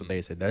 That's what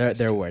they say.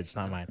 Their words,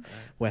 not mine.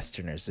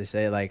 Westerners. They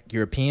say like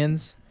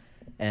Europeans,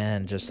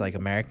 and just like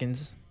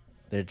Americans.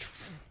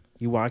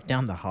 You walk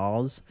down the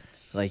halls,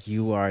 like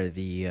you are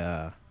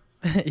the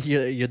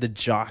you're the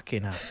jock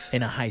in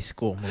a high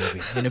school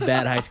movie, in a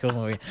bad high school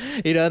movie,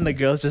 you know, and the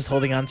girl's just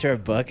holding onto her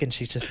book, and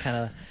she's just kind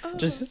of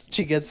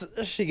she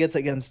gets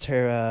against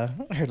her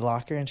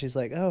locker, and she's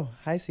like, "Oh,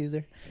 hi,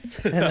 Caesar,"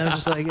 and I'm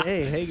just like,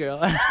 "Hey, girl,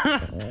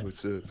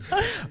 What's up?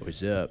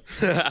 what's up?"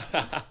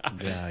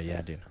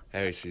 yeah, dude.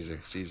 Hey,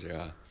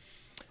 Caesar.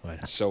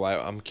 What? So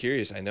I'm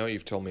curious. I know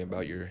you've told me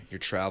about your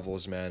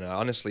travels, man.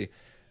 Honestly,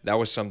 that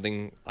was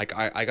something like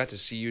I got to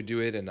see you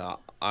do it, and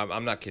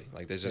I'm not kidding.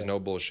 Like, there's just no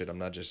bullshit. I'm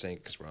not just saying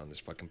because we're on this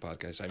fucking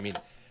podcast. I mean,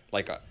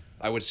 like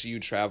I would see you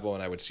travel,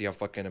 and I would see how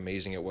fucking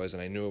amazing it was,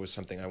 and I knew it was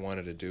something I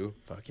wanted to do.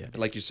 Fuck yeah.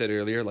 Like you said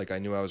earlier, like I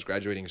knew I was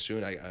graduating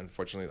soon. I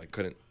unfortunately like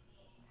couldn't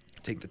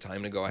take the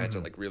time to go. I had to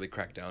like really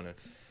crack down and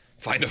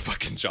find a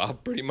fucking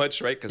job, pretty much,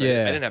 right? Because I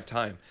didn't have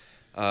time.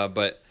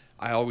 But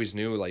I always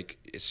knew, like,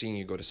 seeing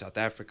you go to South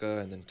Africa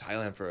and then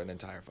Thailand for an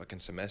entire fucking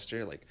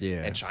semester, like,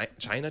 and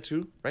China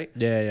too, right?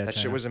 Yeah. That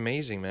shit was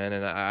amazing, man.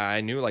 And I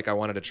knew, like, I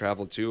wanted to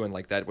travel too, and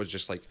like that was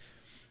just like,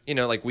 you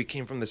know, like we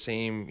came from the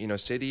same, you know,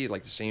 city,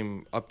 like the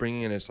same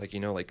upbringing, and it's like, you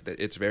know, like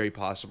it's very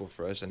possible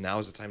for us, and now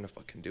is the time to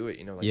fucking do it,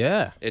 you know?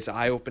 Like, it's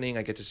eye opening.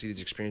 I get to see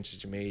these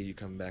experiences you made. You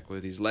come back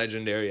with these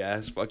legendary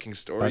ass fucking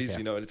stories,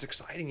 you know, and it's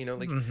exciting, you know,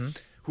 like.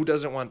 Who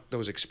doesn't want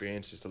those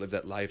experiences, to live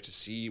that life, to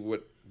see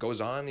what goes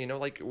on, you know?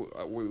 Like,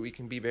 we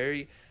can be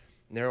very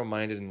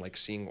narrow-minded and like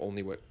seeing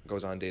only what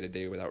goes on day to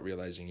day without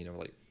realizing, you know,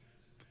 like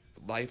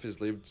life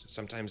is lived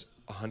sometimes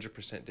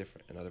 100%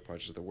 different in other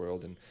parts of the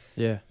world, and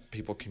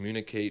people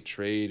communicate,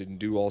 trade, and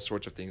do all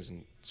sorts of things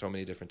in so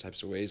many different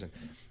types of ways. And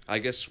I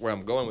guess where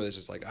I'm going with this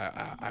is like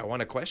I want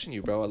to question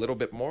you, bro, a little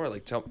bit more.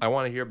 Like, I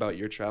want to hear about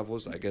your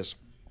travels, I guess,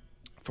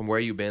 from where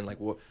you've been. Like,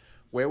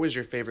 where was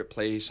your favorite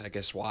place? I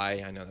guess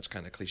why? I know that's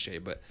kind of cliche,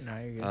 but No,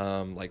 you're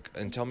good. like,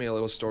 and tell me a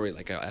little story,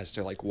 like, as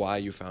to like why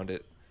you found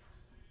it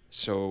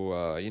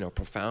so you know,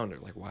 profound, or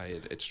like why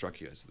it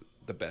struck you as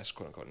the best,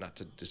 quote unquote. Not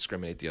to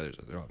discriminate the others,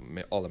 they're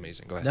all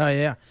amazing. Go ahead. No,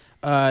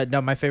 yeah. No,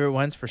 my favorite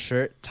ones for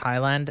sure,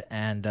 Thailand,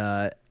 and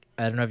I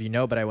don't know if you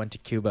know, but I went to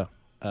Cuba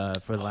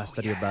for the last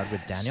study abroad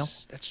with Daniel.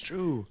 That's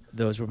true.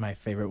 Those were my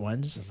favorite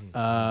ones,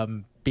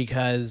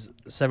 because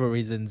several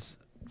reasons.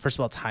 First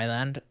of all,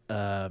 Thailand,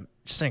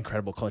 just an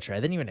incredible culture.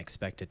 I didn't even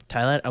expect it.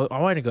 Thailand, I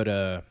wanted to go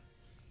to,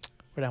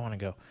 where did I want to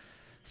go?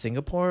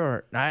 Singapore,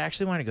 or no, I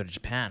actually wanted to go to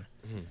Japan.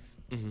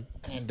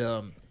 And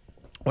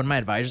one of my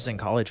advisors in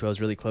college, who I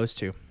was really close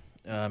to,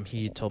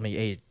 he told me,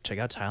 "Hey, check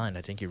out Thailand.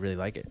 I think you'd really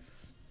like it."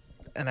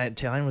 And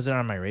Thailand wasn't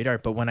on my radar,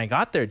 but when I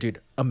got there, dude,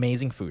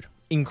 amazing food,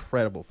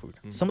 incredible food,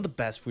 some of the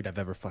best food I've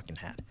ever fucking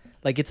had.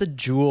 Like, it's a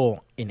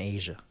jewel in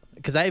Asia.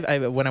 Because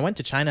I when I went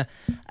to China,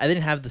 I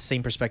didn't have the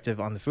same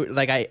perspective on the food.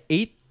 Like, I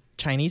ate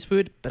Chinese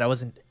food, but I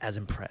wasn't as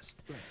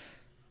impressed. Right.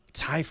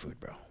 Thai food,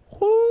 bro.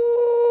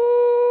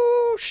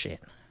 Whoo, shit.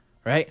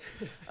 Right?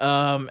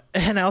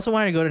 And I also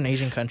wanted to go to an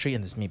Asian country,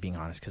 and this is me being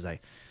honest, because I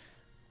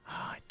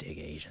dig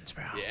Asians,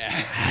 bro.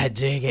 Yeah. I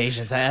dig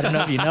Asians. I don't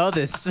know if you know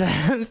this.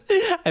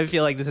 I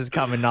feel like this is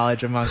common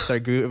knowledge amongst our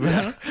group.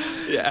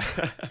 Yeah.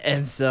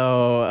 And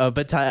so,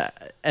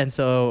 and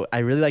so I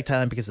really like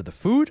Thailand because of the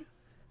food.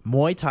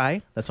 Muay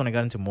Thai. That's when I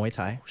got into Muay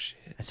Thai. Oh shit.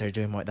 I started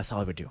doing Muay. That's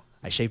all I would do.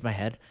 I shaved my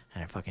head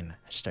and I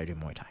started doing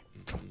Muay Thai.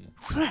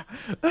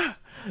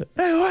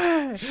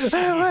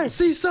 Hey,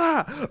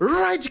 Caesar,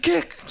 right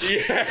kick.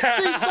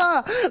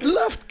 Caesar,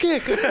 left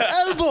kick,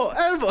 elbow.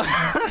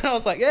 And I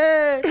was like,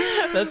 hey.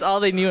 That's all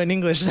they knew in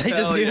English. They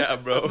just knew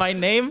my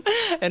name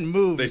and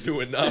moves. They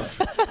knew enough.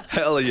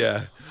 Hell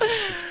yeah.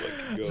 Let's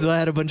fucking go. So I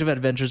had a bunch of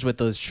adventures with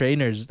those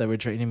trainers that were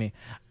training me,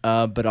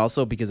 but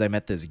also because I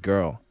met this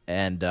girl,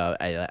 and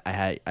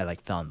I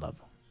like fell in love,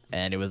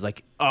 and it was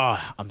like,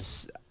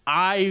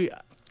 I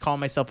call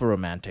myself a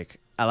romantic.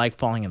 I like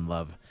falling in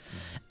love,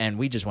 and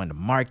we just went to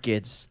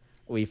markets.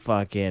 We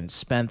fucking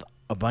spent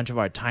a bunch of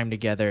our time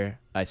together.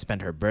 I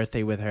spent her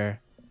birthday with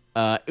her.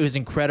 It was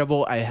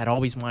incredible. I had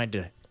always wanted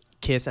to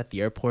kiss at the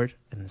airport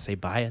and say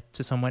bye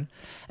to someone,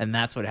 and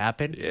that's what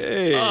happened.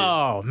 Yay.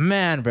 Oh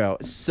man, bro.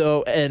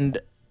 So and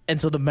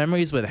so the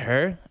memories with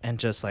her and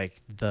just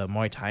like the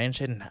Muay Thai and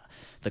shit and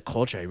the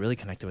culture, I really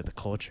connected with the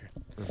culture.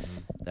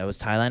 That was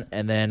Thailand.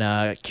 And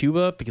then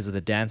Cuba, because of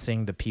the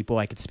dancing, the people,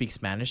 I could speak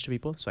Spanish to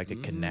people, so I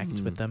could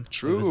connect with them.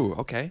 True.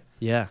 Okay.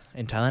 Yeah.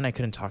 In Thailand, I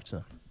couldn't talk to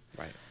them.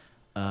 Right.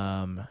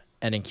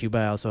 And in Cuba,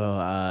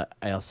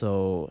 I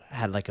also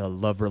had like a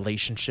love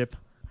relationship.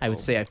 I would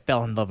say I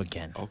fell in love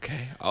again.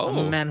 Okay. I'm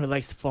a man who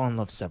likes to fall in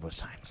love several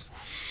times.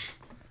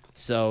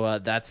 So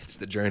that's It's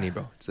the journey,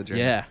 bro. It's the journey.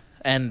 yeah.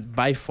 And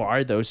by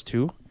far, those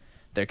two,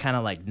 they're kind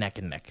of like neck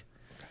and neck.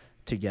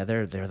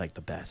 Together, they're like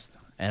the best.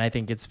 And I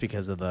think it's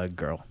because of the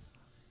girl.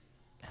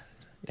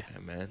 Yeah,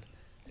 man.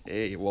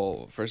 Hey,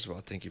 well, first of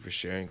all, thank you for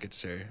sharing, good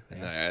sir.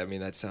 And I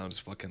mean, that sounds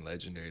fucking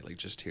legendary, like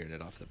just hearing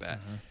it off the bat.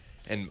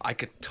 And I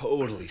could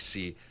totally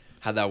see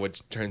how that would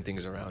turn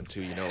things around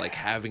too, you know, like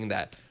having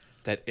that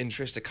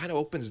interest, it kind of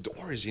opens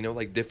doors, you know,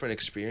 like different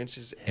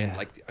experiences and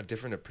like a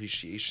different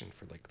appreciation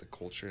for like the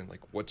culture and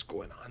like what's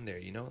going on there,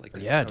 you know? Like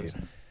Dude.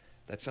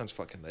 That sounds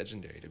fucking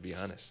legendary, to be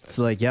honest.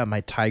 So like, yeah,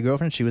 my Thai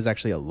girlfriend, she was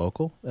actually a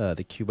local.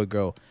 The Cuba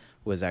girl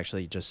was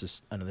actually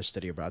just another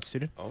study abroad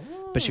student,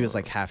 but she was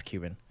like half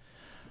Cuban.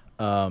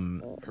 Her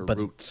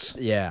roots.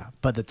 Yeah,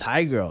 but the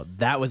Thai girl,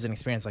 that was an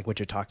experience like what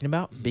you're talking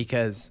about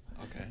because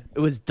Okay. it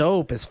was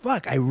dope as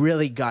fuck. I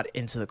really got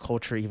into the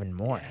culture even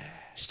more.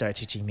 She started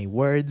teaching me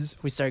words.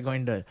 We started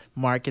going to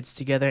markets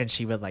together, and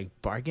she would like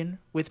bargain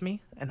with me.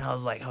 And I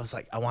was like,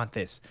 I want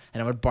this.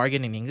 And I would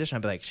bargain in English, and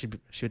I'd be like, she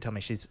would tell me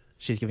she's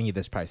giving you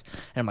this price,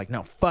 and I'm like,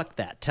 no, fuck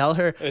that. Tell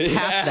her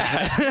half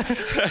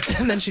that.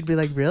 And then she'd be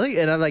like, really?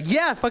 And I'm like,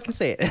 yeah, fucking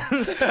say it.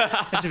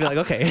 And she'd be like,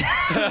 okay.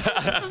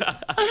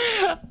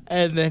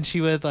 And then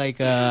she would like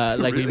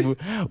Really?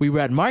 we were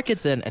at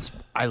markets, and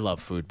I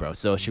love food, bro.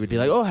 So she would be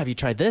like, oh, have you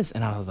tried this?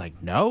 And I was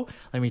like, no.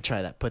 Let me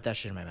try that. Put that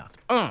shit in my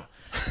mouth.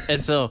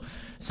 And so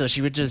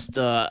she would just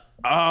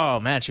oh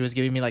man, she was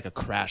giving me like a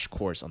crash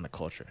course on the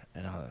culture,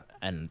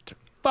 and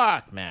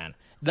fuck, man,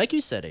 like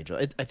you said, Angel,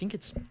 I think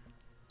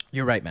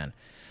you're right, man.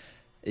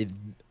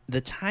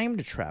 The time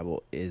to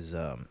travel is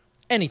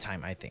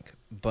anytime, I think,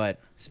 but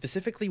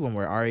specifically when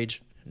we're our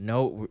age,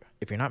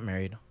 if you're not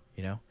married,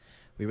 you know,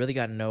 we really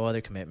got no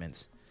other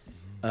commitments.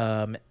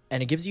 And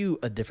it gives you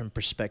a different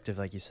perspective,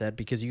 like you said,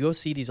 because you go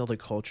see these other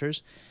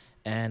cultures,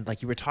 and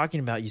like you were talking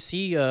about, you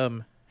see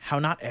how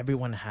not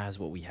everyone has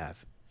what we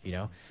have, you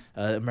know?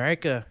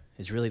 America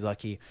is really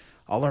lucky.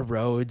 All our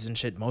roads and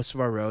shit, most of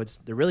our roads,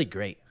 they're really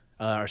great.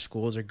 Our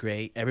schools are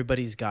great.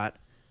 Everybody's got...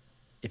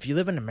 If you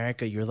live in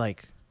America, you're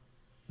like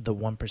the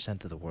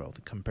 1% of the world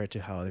compared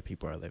to how other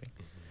people are living.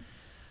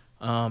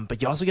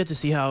 But you also get to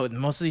see how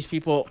most of these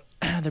people,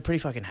 they're pretty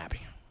fucking happy,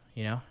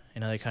 you know?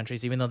 In other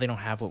countries, even though they don't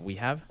have what we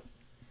have,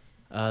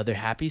 they're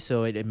happy.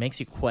 So it makes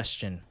you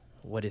question,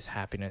 what is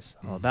happiness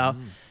all about?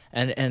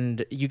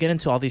 And you get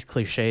into all these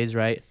cliches,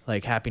 right?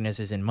 Like happiness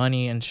is in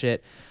money and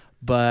shit.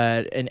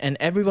 But and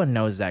everyone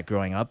knows that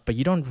growing up, but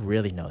you don't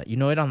really know that. You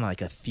know it on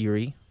like a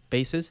theory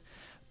basis.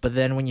 But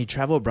then when you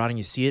travel abroad and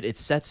you see it, it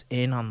sets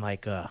in on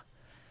like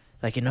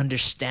an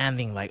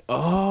understanding, like,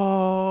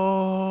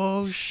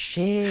 oh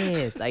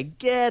shit, I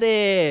get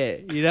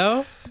it, you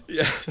know?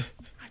 Yeah.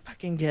 I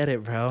fucking get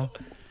it, bro.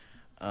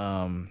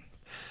 I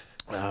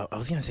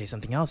was gonna say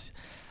something else.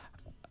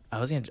 I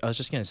was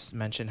just gonna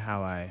mention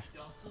how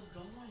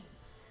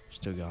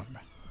Still going,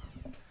 bro.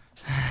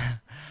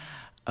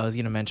 I was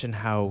gonna mention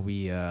how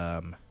we.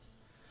 Oh,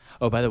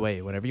 by the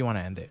way, whenever you want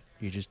to end it,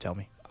 you just tell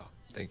me. Oh,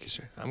 thank you,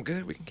 sir. I'm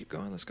good. We can keep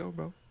going. Let's go,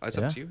 bro. It's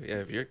Yeah? up to you. Yeah,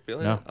 if you're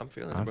feeling No, it, I'm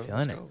feeling I'm it, bro. feeling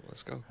Let's it. go.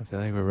 Let's go. I feel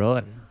like we're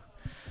rolling.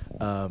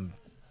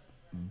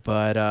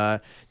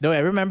 But no, I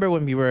remember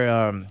when we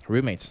were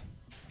roommates.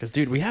 Because,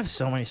 dude, we have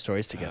so many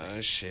stories together.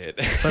 Oh, shit.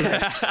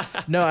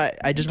 But, no,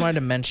 I just wanted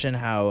to mention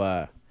how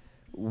I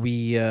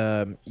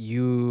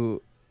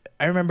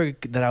remember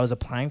that I was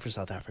applying for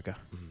South Africa,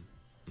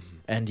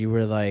 and you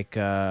were like,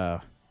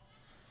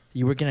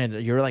 you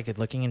were like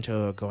looking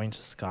into going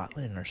to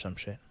Scotland or some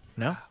shit.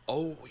 No,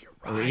 Oh, you're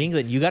or right.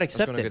 England. You got gonna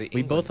accepted. go to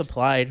We both England.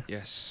 applied.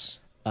 Yes.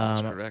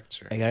 That's correct,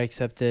 sir. I got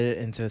accepted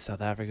into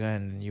South Africa,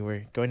 and you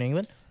were going to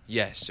England.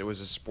 Yes, it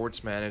was a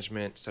sports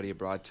management study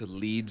abroad to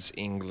Leeds,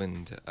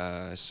 England.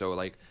 So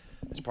like,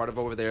 as part of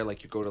over there,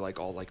 like you go to like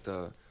all like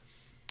the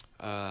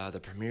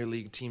Premier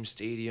League team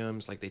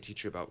stadiums. Like they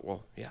teach you about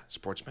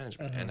sports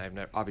management. And I've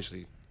never not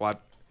obviously.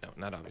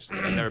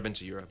 I've never been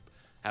to Europe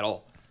at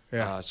all.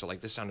 Yeah. So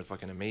like this sounded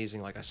fucking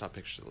amazing. Like I saw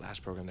pictures of the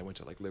last program. They went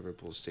to like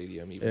Liverpool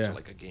Stadium, even Yeah. to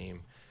like a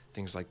game,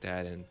 things like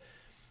that. And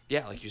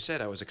yeah, like you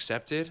said, I was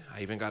accepted.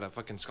 I even got a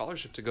fucking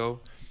scholarship to go.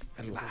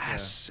 And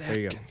last There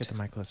you go. second. Get the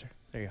mic closer.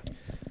 There you go.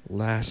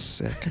 Last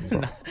second,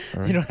 bro.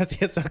 All You don't have to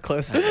get so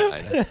close. I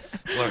know.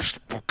 Last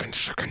fucking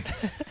second.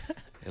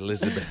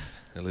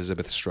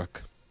 Elizabeth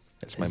Struck.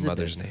 That's my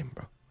mother's Elizabeth. name,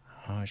 bro.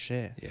 Oh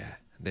shit. Yeah.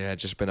 There had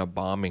just been a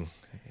bombing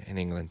in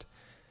England,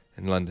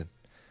 in London.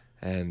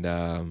 And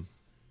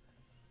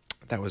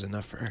that was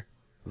enough for her.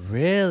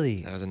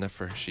 Really, That was enough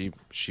for her. She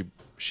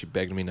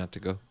begged me not to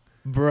go.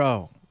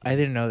 bro? I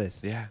didn't know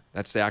this. Yeah.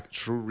 That's the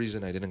true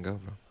reason I didn't go,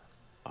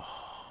 bro.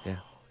 Yeah.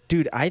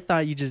 Dude, I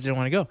thought you just didn't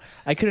want to go.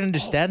 I couldn't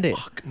understand it.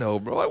 Fuck no,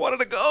 bro. I wanted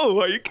to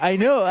go. Are you kidding? I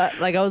know.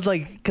 Like I was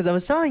like, because I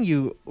was telling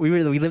you, we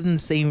lived in the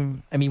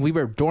same. I mean, we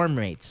were dorm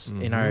mates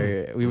in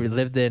our. We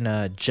lived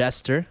in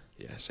Jester.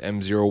 Yes.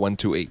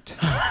 M0128.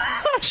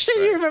 Shit,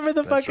 you remember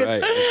the That's fucking?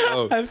 right. Let's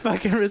go. I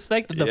fucking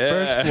respected the Yeah.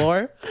 first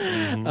floor.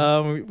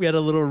 Mhm. We had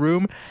a little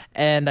room,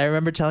 and I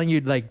remember telling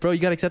you like, bro, you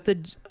got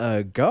accepted.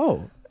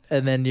 Go.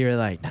 And then you're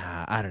like,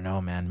 nah, I don't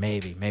know, man.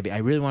 Maybe. I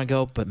really want to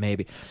go, but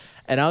maybe.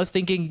 And I was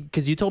thinking,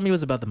 because you told me it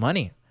was about the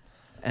money,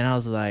 and I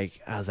was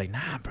like,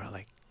 nah, bro,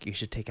 like you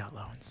should take out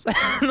loans.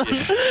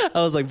 I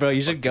was like, bro,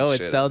 you should go.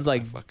 It sounds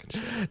like fucking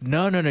shit.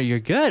 no, you're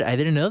good. I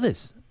didn't know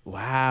this.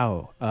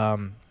 Wow.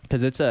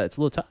 Because it's a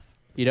little tough.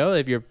 You know,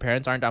 if your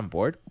parents aren't on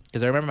board.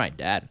 Because I remember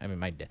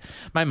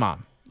my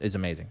mom is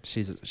amazing.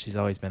 She's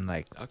always been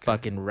like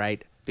fucking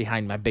right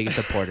behind my biggest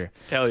supporter.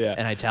 Hell yeah.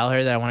 And I tell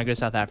her that I want to go to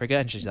South Africa,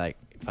 and she's like,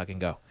 fucking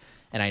go.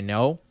 And I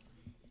know,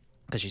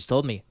 because she's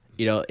told me,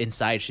 you know,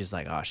 inside she's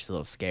like, oh, she's a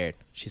little scared.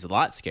 She's a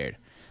lot scared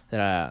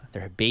that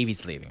her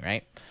baby's leaving,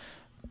 right?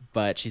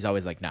 But she's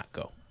always like, nah,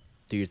 go.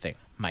 Do your thing.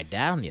 My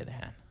dad, on the other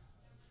hand,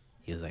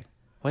 he was like,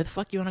 why the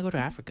fuck you want to go to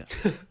Africa?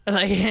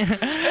 Like, he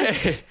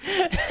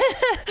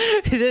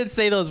didn't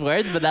say those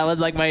words, but that was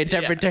like my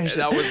interpretation.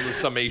 Yeah, that was the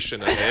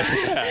summation of it.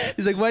 Yeah.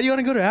 He's like, why do you want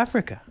to go to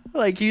Africa?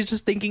 Like, he's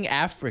just thinking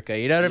Africa.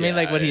 You know what I mean?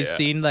 Like, when he's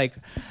seen, like,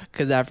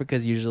 because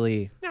Africa's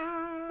usually...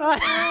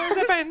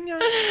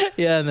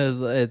 Yeah, and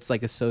it's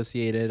like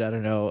associated, I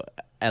don't know,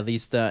 at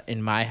least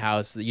in my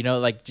house, you know,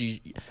 like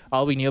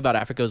all we knew about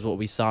Africa was what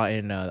we saw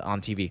in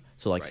on TV.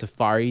 So like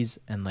safaris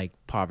and like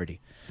poverty.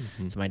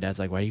 Mm-hmm. So my dad's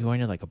like, why are you going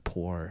to like a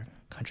poor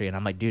country? And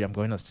I'm like, dude, I'm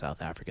going to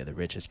South Africa, the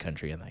richest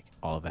country in like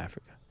all of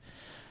Africa.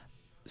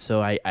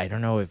 So I don't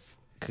know if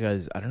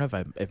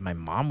my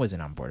mom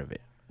wasn't on board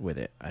with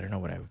it. I don't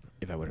know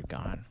if I would have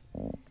gone.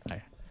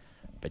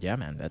 But yeah,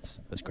 man, that's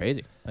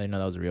crazy. I didn't know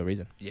that was a real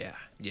reason. Yeah.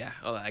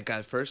 Oh, I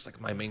got first.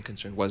 Like my main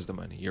concern was the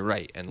money. You're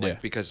right, and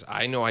like because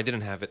I know I didn't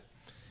have it,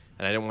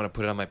 and I didn't want to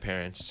put it on my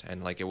parents,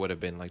 and like it would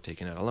have been like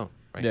taking out a loan,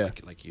 right? Yeah.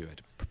 Like you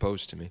had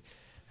proposed to me,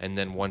 and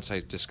then once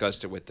I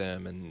discussed it with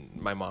them, and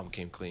my mom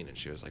came clean, and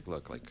she was like,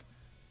 "Look, like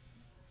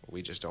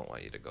we just don't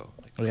want you to go."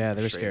 Like, yeah,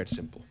 they were straight scared. and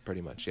simple,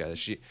 pretty much. Yeah,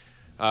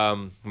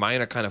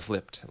 mine are kind of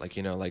flipped. Like,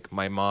 you know, like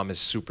my mom is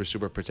super,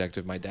 super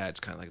protective. My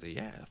dad's kind of like,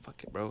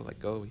 fuck it, bro. Like,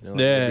 go, you know, like,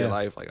 live your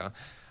life. Like,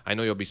 I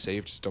know you'll be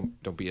safe. Just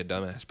don't be a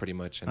dumbass, pretty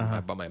much.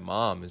 And but my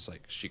mom is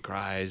like, she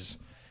cries,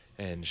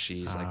 and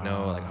she's like,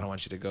 no, like I don't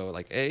want you to go.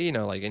 Like, you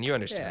know, like, and you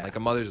understand, like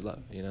a mother's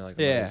love, you know, like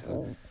a mother's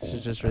love.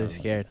 She's just really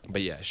scared.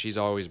 But yeah, she's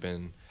always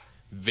been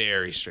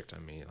very strict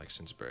on me, like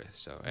since birth.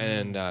 So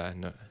and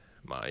no,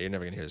 Ma, you're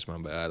never gonna hear this,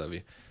 Mom, but I love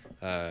you.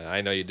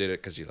 I know you did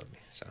it because you love me.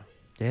 So.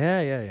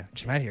 Yeah.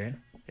 She might hear it.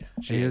 Yeah,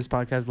 Maybe this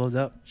podcast blows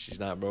up. She's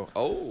not, bro.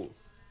 Oh.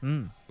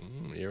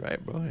 You're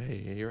right, bro.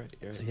 Hey, you're right.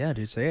 So yeah,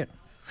 dude, say it.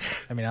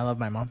 I mean, I love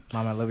my mom.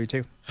 Mom, I love you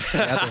too.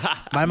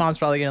 My mom's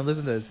probably gonna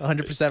listen to this,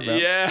 100%, bro.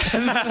 Yeah.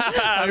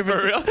 100%.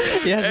 For real?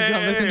 Yeah, she's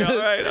gonna listen to this. All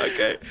right,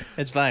 okay.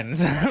 It's fine.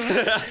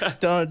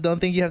 don't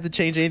think you have to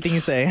change anything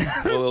you say.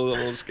 I'm a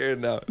little scared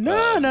now.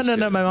 No.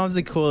 My mom's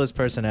the coolest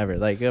person ever.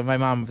 Like my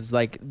mom is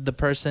like the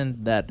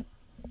person that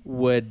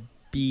would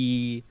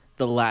be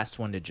the last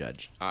one to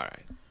judge. All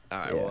right.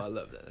 Yeah. Well, I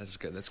love that. That's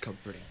good. That's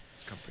comforting.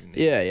 It's comforting.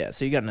 Yeah.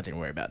 So you got nothing to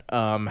worry about.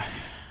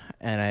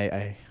 And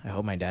I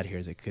hope my dad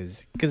hears it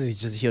because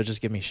he'll just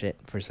give me shit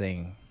for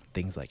saying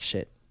things like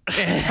shit.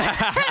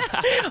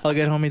 I'll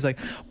get home. He's like,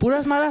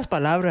 puras malas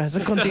palabras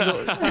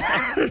contigo.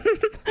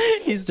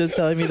 He's just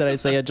telling me that I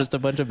say just a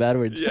bunch of bad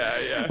words.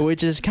 Yeah.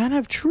 Which is kind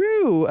of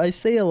true. I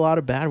say a lot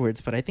of bad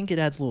words, but I think it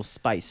adds a little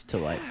spice to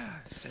life.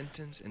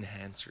 Sentence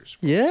enhancers.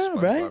 Yeah,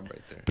 right?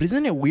 There. But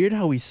isn't it weird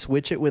how we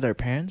switch it with our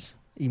parents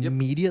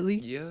immediately?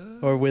 Yeah.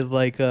 Or with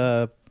like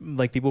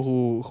people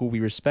who we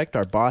respect,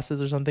 our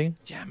bosses or something?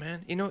 Yeah,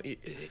 man. You know,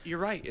 you're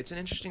right. It's an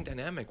interesting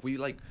dynamic. We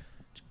like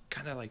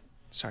kind of like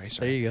sorry.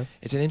 There you go.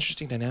 It's an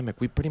interesting dynamic.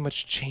 We pretty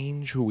much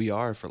change who we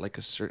are for like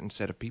a certain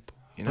set of people.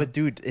 You know? But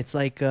dude, it's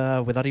like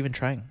without even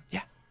trying.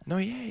 Yeah. No,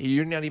 yeah.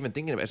 You're not even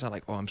thinking about it. It's not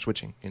like, oh, I'm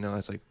switching. You know,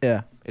 it's like,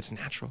 Yeah. it's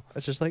natural.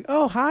 It's just like,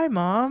 oh, hi,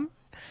 Mom.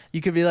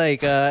 You could be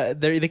like,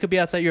 they could be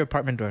outside your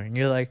apartment door, and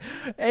you're like,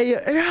 hey,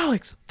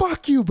 Alex,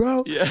 fuck you,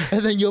 bro. Yeah.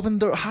 And then you open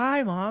the door,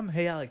 hi, Mom.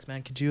 Hey, Alex,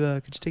 man, could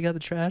you take out the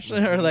trash?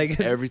 Or like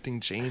everything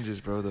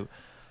changes, bro.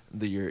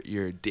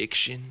 Your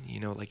diction, you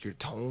know, like your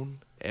tone,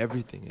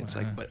 everything. It's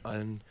like, but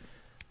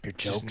your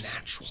just jokes.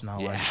 natural. There's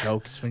not a lot Yeah. of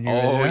jokes when you're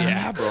Oh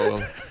yeah,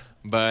 bro.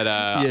 But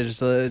yeah,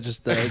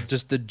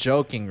 just the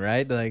joking,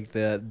 right? Like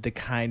the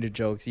kind of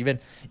jokes, even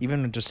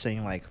just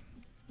saying like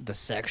the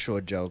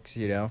sexual jokes,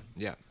 you know?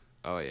 Yeah.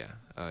 Oh yeah,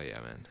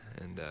 man.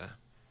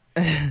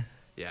 And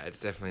yeah, it's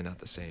definitely not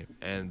the same.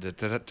 And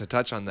to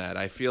touch on that,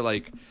 I feel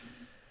like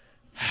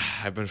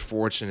I've been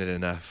fortunate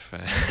enough,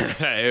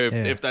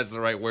 if that's the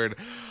right word,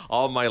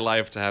 all my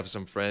life to have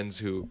some friends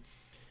who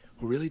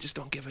really just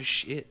don't give a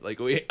shit. Like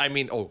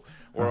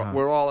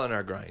we're all on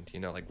our grind, you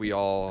know, like we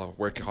all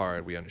work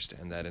hard, we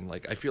understand that, and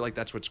like I feel like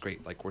that's what's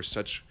great. Like we're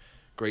such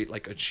great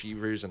like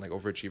achievers and like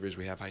overachievers.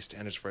 We have high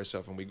standards for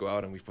ourselves, and we go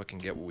out and we fucking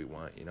get what we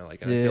want, you know.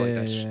 Like and I feel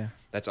like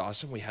that's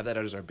awesome. We have that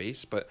as our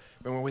base, but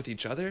when we're with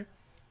each other,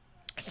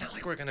 it's not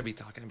like we're gonna be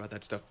talking about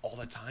that stuff all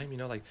the time, you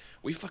know. Like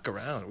we fuck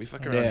around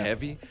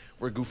heavy.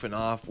 We're goofing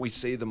off. We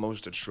say the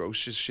most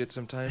atrocious shit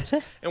sometimes,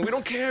 and we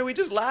don't care. We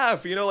just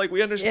laugh, you know. Like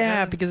we understand.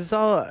 Yeah, because it's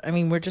all. I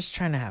mean, we're just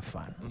trying to have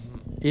fun.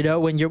 Mm-hmm. You know,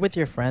 when you're with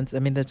your friends. I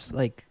mean, that's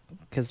like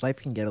because life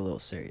can get a little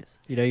serious.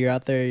 You know, you're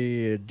out there,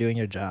 you're doing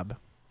your job,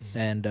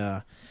 and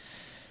I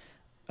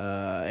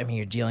mean,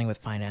 you're dealing with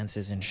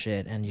finances and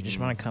shit, and you just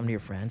want to come to your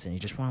friends and you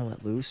just want to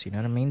let loose. You know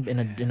what I mean?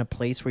 In a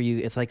place where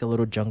it's like a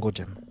little jungle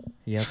gym.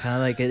 You know, kind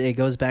of like it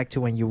goes back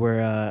to when you were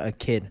a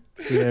kid.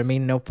 You know what I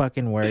mean? No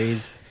fucking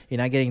worries. You're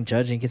not getting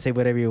judged. You can say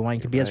whatever you want.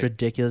 You can be as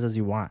ridiculous as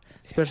you want,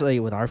 especially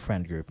with our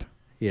friend group.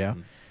 You know,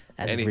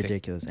 as Anything.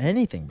 ridiculous.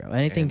 Anything, bro.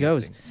 Anything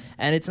goes.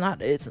 And it's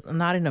not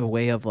in a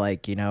way of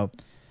like, you know,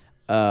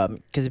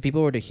 because if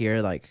people were to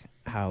hear like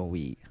how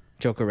we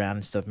joke around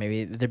and stuff,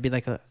 maybe there'd be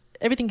like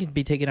everything can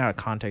be taken out of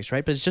context,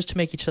 right? But it's just to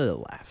make each other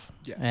laugh.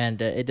 Yeah.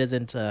 And it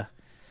doesn't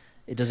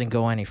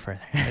go any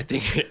further. I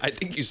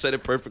think you said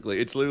it perfectly.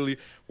 It's literally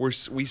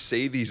we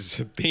say these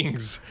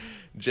things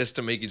just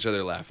to make each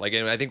other laugh. Like,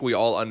 and I think we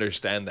all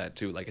understand that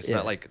too. Like, it's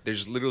not like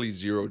there's literally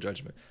zero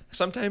judgment.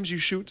 Sometimes you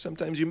shoot,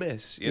 sometimes you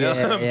miss. You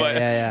know, but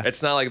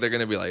it's not like they're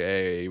gonna be like,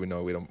 hey, even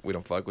though we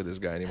don't fuck with this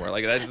guy anymore.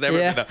 Like that's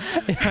never.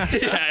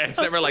 It's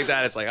never like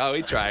that. It's like, oh,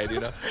 he tried. You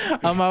know.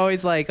 I'm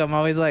always like,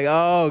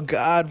 oh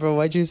God, bro,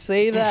 why'd you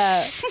say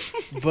that?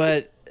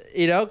 But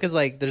you know, because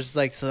like there's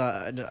like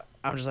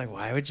I'm just like,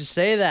 why would you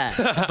say that?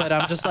 But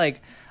I'm just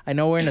like, I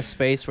know we're in a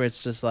space where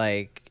it's just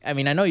like, I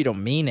mean, I know you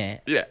don't mean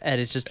it. Yeah. And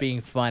it's just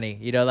being funny,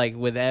 you know, like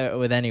with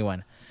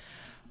anyone.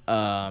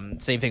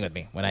 Same thing with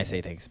me. When I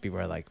say things, people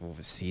are like, well,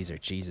 Caesar,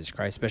 Jesus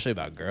Christ, especially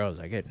about girls.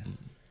 I get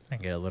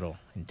a little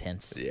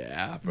intense.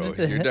 Yeah, bro.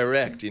 You're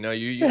direct. You know,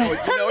 you know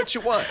what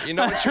you want. You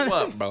know what you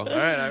want, bro. All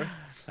right.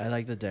 I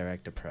like the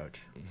direct approach.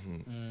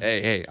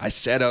 Hey, I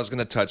said I was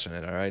gonna touch on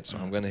it. All right, so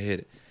I'm gonna hit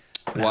it.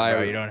 Nah, Why?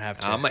 bro, you don't have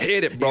to. I'm gonna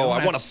hit it, bro.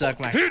 I want to suck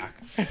my cock.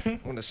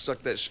 I want to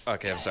suck that.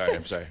 Okay, I'm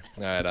sorry.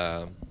 All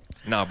right.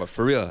 No, but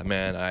for real,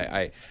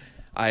 man.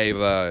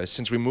 I've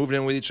since we moved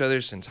in with each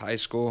other since high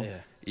school,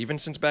 even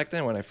since back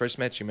then when I first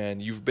met you,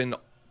 man, you've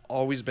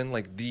always been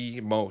like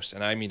the most,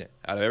 and I mean it,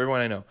 out of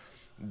everyone I know,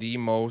 the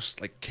most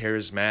like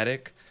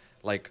charismatic,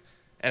 like,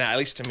 and at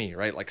least to me,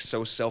 right? Like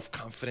so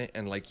self-confident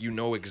and like you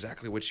know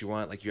exactly what you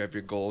want, like you have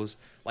your goals.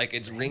 Like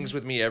it rings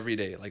with me every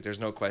day. Like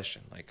there's no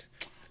question. Like.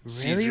 Really,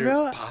 Caesar,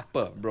 bro?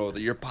 Papa, bro.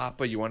 Your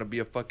Papa, you want to be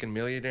a fucking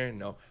millionaire?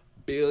 No.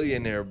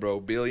 Billionaire, bro.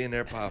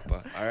 Billionaire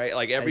Papa. All right?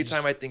 Like, every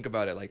time I think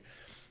about it, like,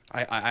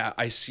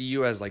 I see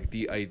you as, like,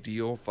 the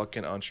ideal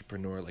fucking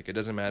entrepreneur. Like, it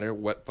doesn't matter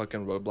what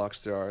fucking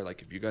roadblocks there are.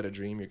 Like, if you got a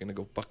dream, you're going to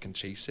go fucking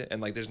chase it. And,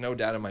 like, there's no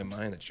doubt in my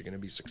mind that you're going to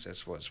be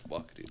successful as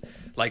fuck, dude.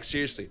 Like,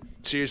 seriously,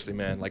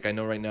 man. Like, I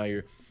know right now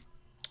you're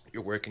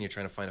working, you're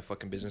trying to find a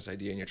fucking business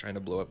idea, and you're trying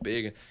to blow up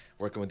big,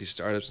 working with these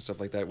startups and stuff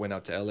like that. Went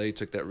out to LA,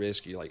 took that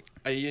risk. You like,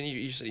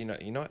 you said, you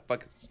know what,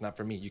 fuck, it's not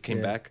for me. You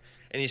came back,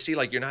 and you see,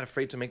 like, you're not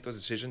afraid to make those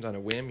decisions on a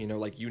whim. You know,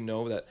 like, you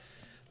know that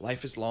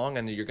life is long,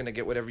 and you're gonna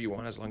get whatever you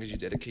want as long as you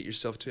dedicate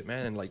yourself to it,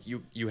 man. And like,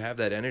 you have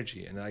that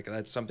energy, and like,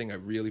 that's something I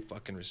really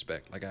fucking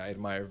respect. Like, I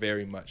admire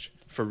very much.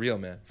 For real,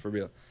 man. For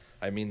real.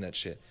 I mean that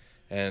shit.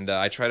 And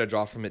I try to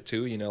draw from it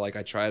too. You know, like,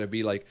 I try to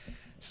be like.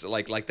 So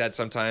like that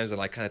sometimes, and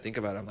I kind of think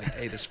about it. I'm like,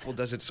 hey, this fool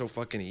does it so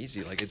fucking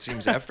easy. Like, it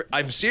seems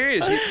I'm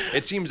serious.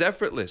 It seems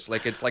effortless.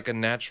 Like, it's like a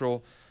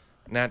natural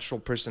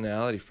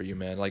personality for you,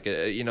 man. Like,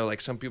 you know,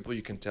 like some people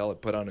you can tell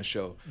it put on a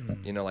show.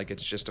 You know, like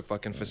it's just a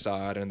fucking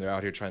facade, and they're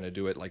out here trying to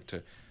do it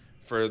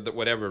for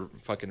whatever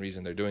fucking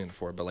reason they're doing it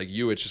for. But like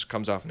you, it just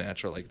comes off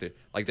natural.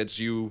 Like that's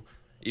you.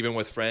 Even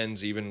with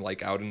friends, even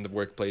like out in the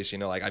workplace, you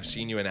know, like I've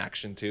seen you in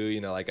action too. You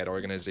know, like at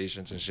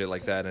organizations and shit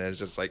like that, and it's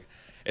just like.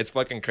 It's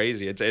fucking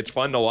crazy. It's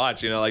fun to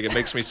watch, you know, like it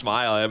makes me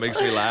smile. It makes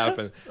me laugh.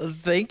 And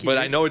thank you. But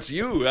I know it's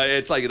you.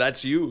 It's like,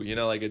 that's you, you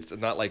know, like it's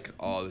not like,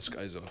 oh, this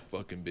guy's a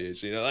fucking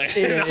bitch, you know, like,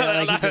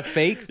 like he's a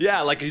fake.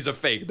 Yeah, like he's a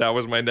fake. That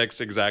was my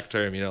next exact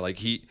term, you know, like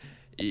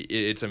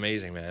it's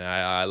amazing, man.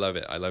 I love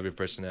it. I love your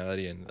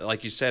personality. And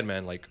like you said,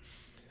 man, like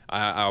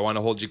I want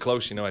to hold you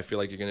close, you know. I feel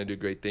like you're going to do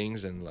great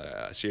things. And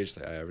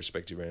seriously, I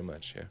respect you very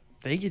much. Yeah.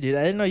 Thank you, dude.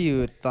 I didn't know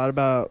you thought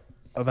about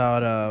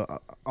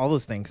all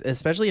those things,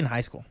 especially in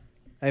high school.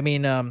 I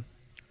mean,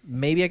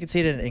 maybe I could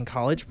say it in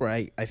college where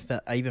I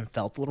even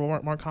felt a little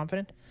more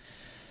confident.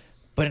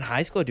 But in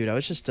high school, dude, I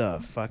was just I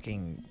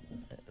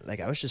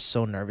was just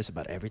so nervous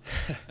about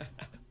everything.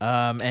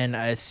 And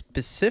I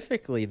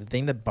specifically, the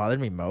thing that bothered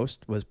me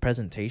most was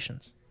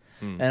presentations.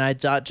 And I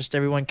thought just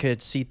everyone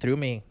could see through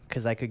me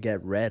because I could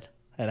get red,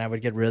 and I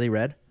would get really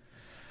red.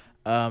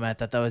 I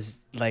thought that was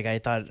like, I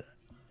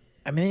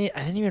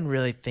didn't even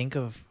really think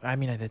of, I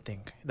did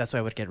think. That's why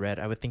I would get red.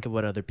 I would think of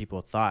what other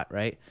people thought,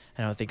 right?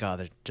 And I would think, oh,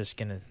 they're just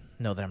going to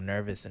know that I'm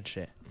nervous and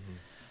shit.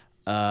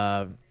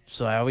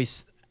 So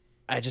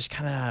I just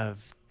kind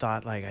of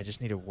thought, like, I just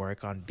need to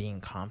work on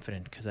being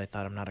confident because I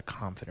thought I'm not a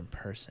confident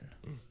person.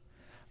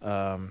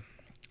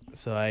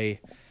 It's a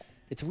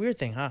weird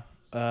thing, huh?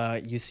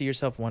 You see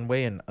yourself one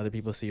way and other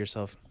people see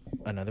yourself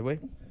another way.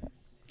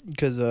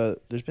 Because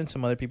there's been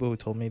some other people who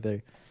told me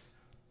they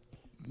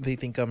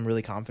think I'm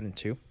really confident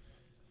too.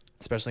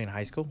 especially in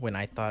high school when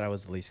I thought I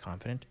was the least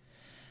confident.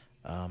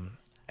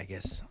 I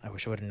guess I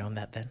wish I would have known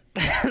that then.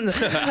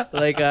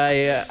 Like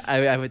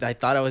I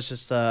thought I was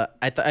just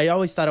I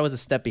always thought I was a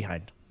step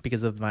behind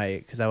because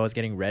I was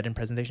getting red in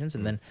presentations,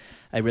 and then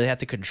I really had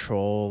to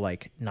control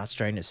like not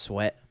starting to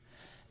sweat.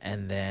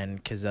 And then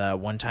because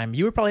one time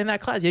you were probably in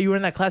that class, you were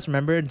in that class.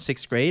 Remember in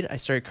 6th grade, I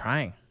started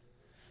crying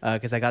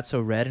because I got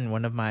so red in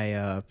one of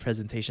my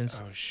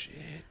presentations. Oh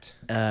shit!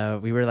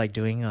 We were like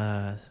doing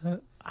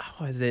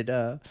was it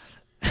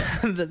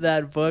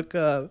that book?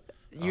 Oh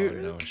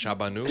no,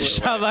 Shabanu.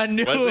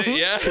 Shabanu. Was it?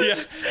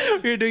 Yeah.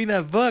 We were doing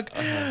that book,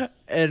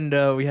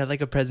 and we had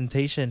like a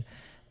presentation,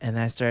 and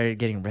I started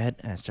getting red,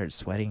 and I started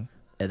sweating,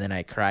 and then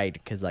I cried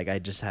because like I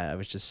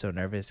was just so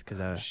nervous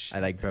because I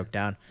like broke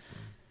down,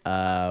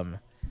 so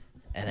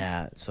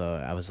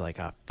I was like,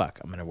 oh fuck,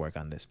 I'm gonna work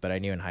on this. But I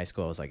knew in high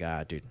school I was like,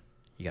 dude,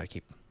 you gotta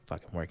keep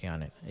fucking working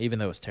on it, even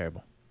though it was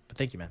terrible. But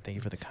thank you, man. Thank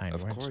you for the kind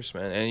words. Of course,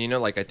 man.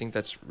 And like I think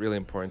that's really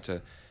important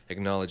to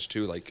acknowledge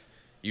too. Like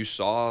you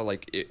saw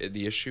like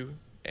the issue,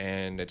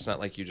 and it's not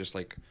like you just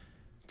like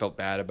felt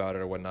bad about it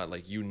or whatnot.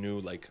 Like you knew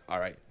like, all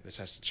right, this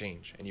has to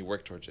change, and you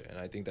work towards it. And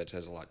I think that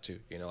says a lot too.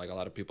 Like a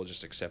lot of people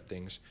just accept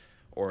things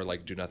or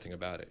like do nothing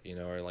about it,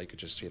 or like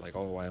just feel like,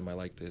 oh, why am I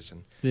like this?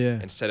 And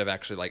instead of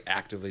actually like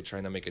actively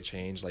trying to make a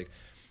change. Like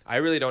I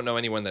really don't know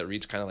anyone that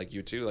reads kind of like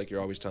you too. Like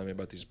you're always telling me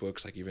about these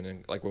books. Like even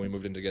in like when we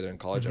moved in together in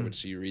college, I would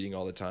see you reading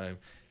all the time.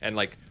 And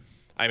like,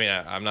 I mean,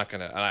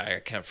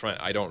 I can't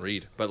front. I don't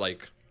read, but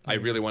like I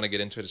really want to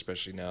get into it,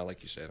 especially now.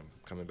 Like you said, I'm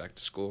coming back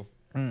to school.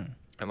 And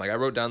like I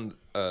wrote down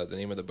the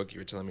name of the book you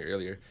were telling me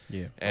earlier.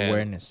 Yeah,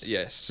 Awareness.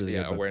 Yes, really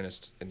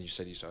Awareness. And you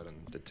said you saw it on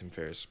the Tim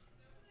Ferriss.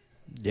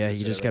 Yeah,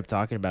 he just kept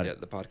talking about it. Yeah,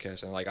 the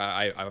podcast. And like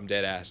I'm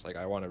dead ass. Like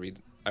I want to read.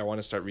 I want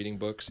to start reading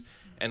books,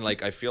 and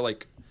like I feel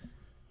like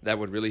that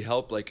would really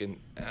help. Like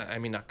I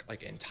mean, not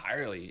like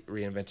entirely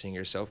reinventing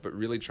yourself, but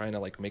really trying to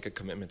like make a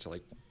commitment to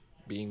like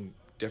being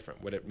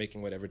different,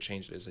 making whatever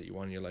change it is that you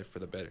want in your life for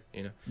the better.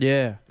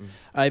 Yeah,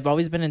 I've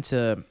always been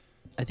into.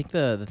 I think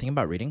the thing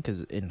about reading,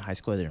 because in high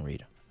school I didn't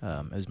read.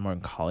 It was more in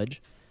college.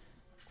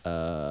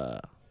 I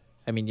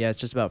mean, yeah, it's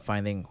just about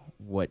finding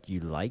what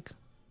you like.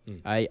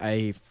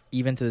 I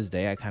even to this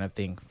day, I kind of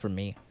think for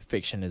me,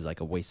 fiction is like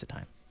a waste of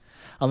time,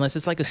 unless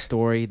it's like a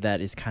story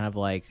that is kind of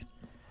like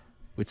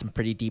with some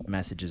pretty deep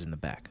messages in the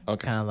back.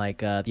 Okay. Kind of like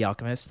The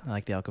Alchemist. I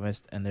like The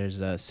Alchemist, and there's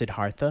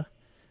Siddhartha.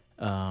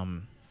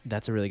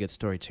 That's a really good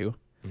story too,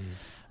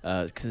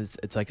 because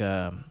it's like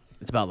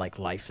it's about like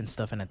life and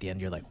stuff, and at the end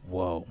you're like,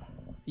 whoa,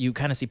 you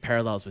kind of see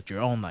parallels with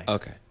your own life.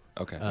 Okay.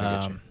 I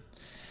get you.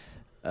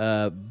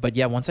 But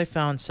yeah, once I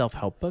found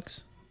self-help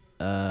books,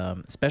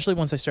 especially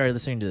once I started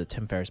listening to the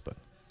Tim Ferriss book,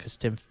 because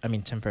Tim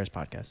Ferriss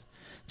podcast.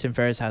 Tim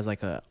Ferriss has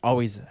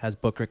always has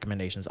book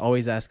recommendations.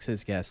 Always asks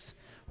his guests,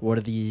 what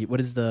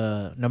is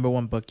the number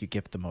one book you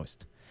gift the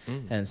most?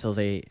 And so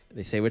they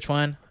say which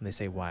one, and they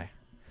say why.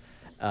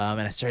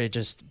 And I started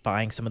just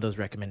buying some of those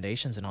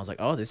recommendations, and I was like,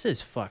 oh, this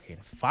is fucking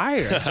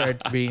fire. I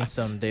started reading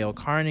some Dale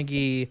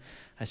Carnegie.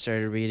 I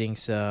started reading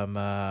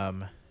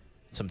some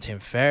Tim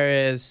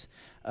Ferriss.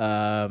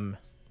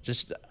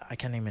 Just I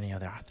can't name any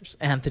other authors.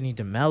 Anthony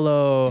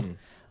DeMello.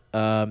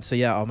 So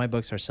yeah, all my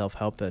books are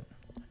self-help, but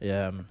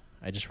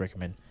I just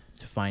recommend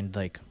to find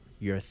like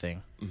your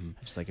thing.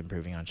 I just like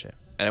improving on shit.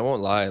 And I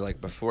won't lie,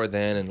 like before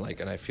then,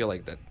 and I feel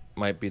like that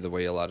might be the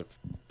way a lot of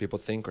people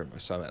think, or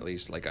some at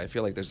least. Like I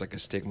feel like there's like a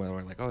stigma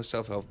where like, oh,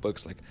 self-help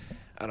books, like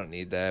I don't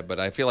need that. But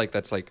I feel like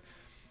that's like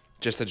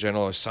just a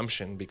general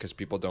assumption because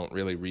people don't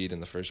really read in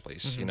the first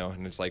place,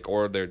 and it's like,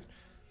 or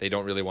they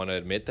don't really want to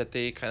admit that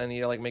they kind of need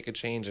to like make a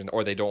change,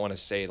 or they don't want to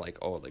say like,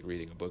 oh, like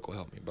reading a book will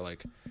help me. But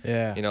like,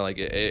 like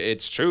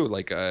it's true.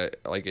 Like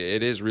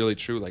it is really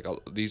true. Like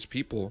these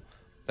people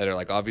that are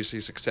like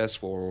obviously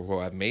successful or who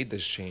have made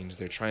this change,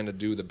 they're trying to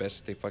do the best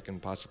that they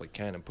fucking possibly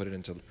can and put it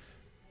into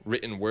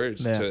written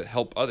words to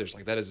help others.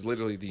 Like that is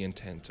literally the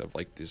intent of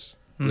like this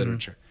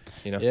literature,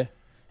 Yeah,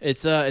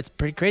 it's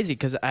pretty crazy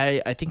because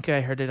I think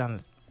I heard it on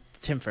the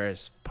Tim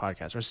Ferriss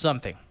podcast or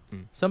something.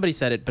 Somebody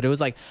said it, but it was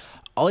like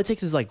all it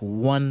takes is like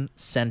one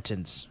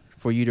sentence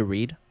for you to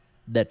read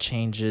that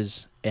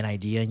changes an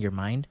idea in your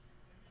mind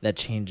that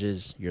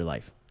changes your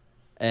life.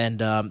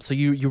 And so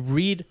you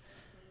read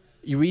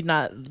you're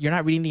not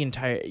reading the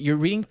entire, you're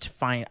reading to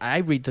find, I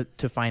read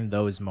to find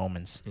those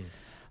moments.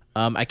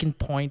 I can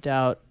point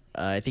out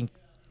I think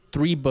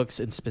 3 books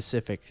in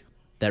specific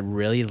that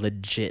really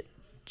legit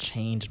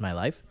changed my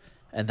life,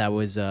 and that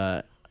was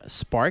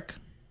Spark.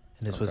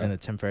 And this was in the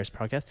Tim Ferriss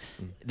podcast.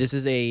 This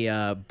is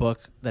a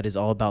book that is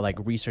all about like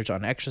research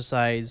on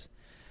exercise,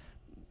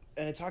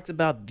 and it talks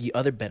about the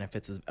other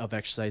benefits of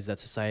exercise that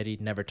society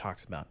never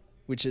talks about,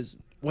 which is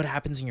what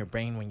happens in your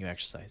brain when you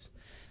exercise.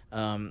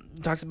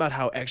 It talks about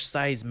how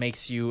exercise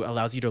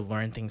allows you to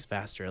learn things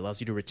faster, allows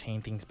you to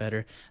retain things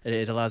better.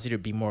 It allows you to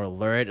be more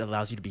alert. It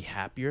allows you to be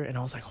happier. And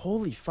I was like,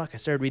 holy fuck. I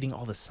started reading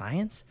all the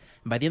science.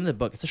 And by the end of the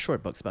book, it's a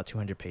short book. It's about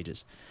 200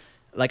 pages.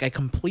 Like I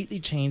completely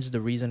changed the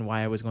reason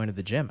why I was going to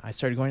the gym. I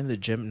started going to the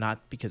gym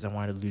not because I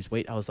wanted to lose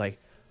weight. I was like,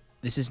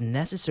 this is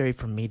necessary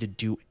for me to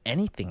do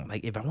anything.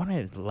 Like if I want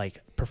to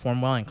like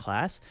perform well in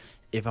class,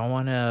 if I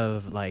want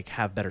to like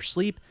have better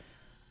sleep,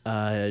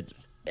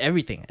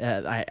 everything,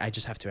 I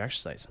just have to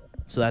exercise.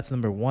 So that's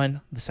number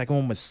one. The second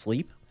one was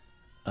sleep.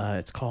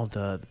 It's called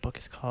the book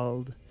is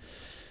called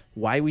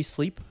Why We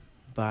Sleep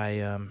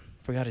by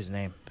forgot his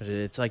name, but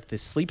it's like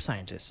this sleep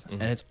scientist,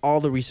 and it's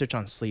all the research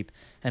on sleep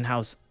and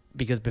how.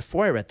 Because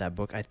before I read that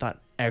book, I thought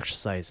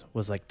exercise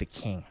was like the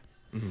king.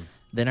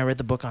 Then I read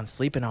the book on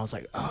sleep, and I was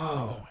like,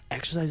 oh,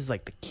 exercise is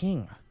like the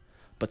king,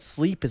 but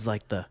sleep is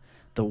like the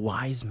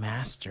wise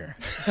master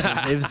who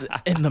lives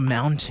in the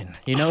mountain.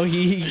 You know,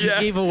 he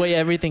gave away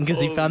everything because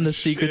he found the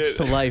secrets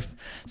to life.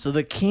 So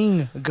the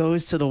king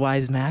goes to the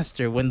wise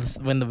master when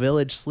the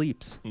village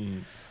sleeps.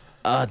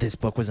 This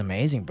book was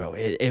amazing, bro.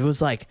 It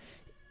was like,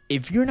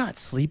 if you're not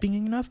sleeping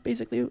enough,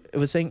 basically, it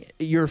was saying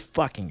you're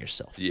fucking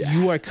yourself. Yeah.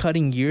 You are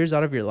cutting years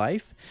out of your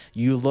life.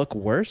 You look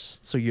worse,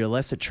 so you're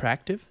less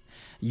attractive.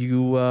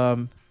 You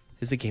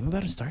is the game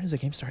about to start? Is the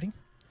game starting?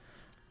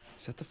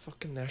 Is that the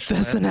fucking national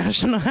That's anthem? the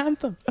national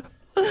anthem.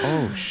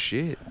 Oh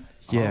shit.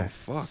 Yeah. Oh,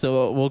 fuck.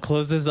 So we'll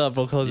close this up.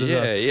 We'll close this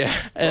up. Yeah.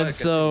 And Go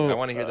so ahead, I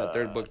want to hear that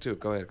third book too.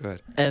 Go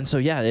ahead. And so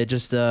yeah, it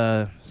just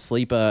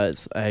sleep.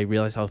 I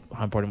realized how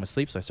important was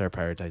sleep, so I started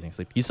prioritizing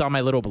sleep. You saw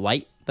my little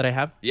light that I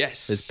have.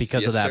 Yes. It's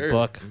because of Yes, that sir.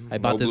 book. I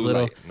bought this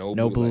little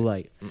no blue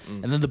light.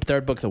 Mm-mm. And then the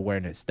third book's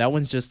awareness. That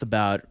one's just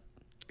about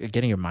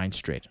getting your mind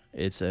straight.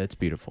 It's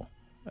beautiful.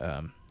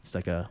 It's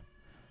like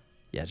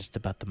just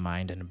about the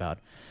mind and about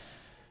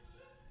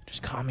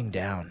just calming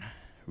down,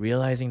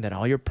 realizing that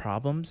all your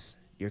problems,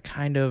 you're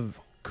kind of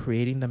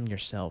creating them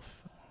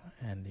yourself,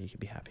 and you can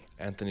be happy.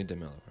 Anthony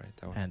DeMello, right?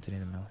 That one. Anthony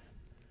DeMello.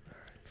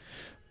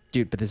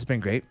 Dude, but this has been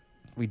great.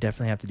 We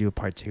definitely have to do a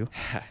part 2.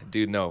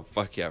 Dude, no.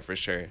 Fuck yeah, for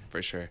sure.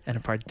 And a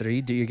part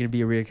 3, dude, you're going to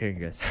be a reoccurring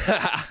guest.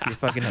 You're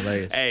fucking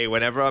hilarious. Hey,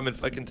 whenever I'm in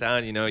fucking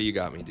town, you know you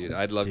got me, dude.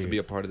 I'd love to Dude. be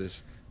a part of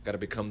this. Gotta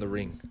become the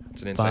Ring.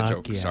 It's an inside Fuck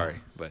joke. yeah. Sorry,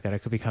 but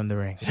Gotta become the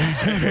ring.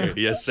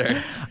 yes,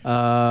 sir.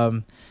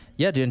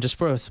 Yeah, dude, and just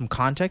for some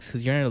context,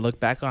 because you're going to look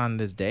back on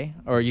this day,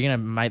 or you're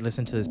might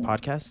listen to this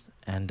podcast,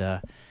 and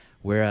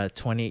we're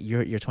 20,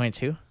 you're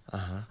 22.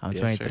 I'm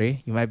 23. Sir.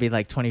 You might be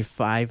like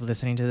 25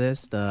 listening to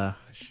this.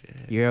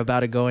 You're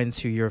about to go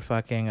into your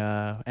fucking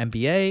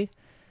MBA.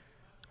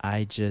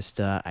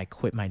 I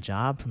quit my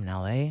job from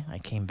LA. I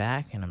came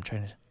back, and I'm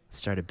trying to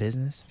start a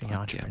business, being an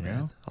entrepreneur.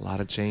 Yeah, a lot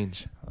of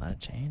change.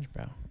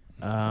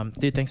 Bro.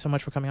 Dude, thanks so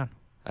much for coming on.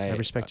 I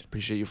respect I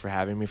appreciate you for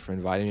having me, for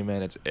inviting me,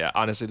 man.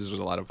 Honestly, this was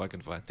a lot of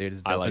fucking fun. Dude,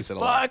 it's I dope liked as it a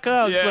lot. fuck.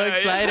 I'm so Yeah,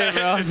 excited,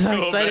 bro. I'm It's so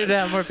cool, excited man. to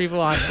have more people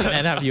on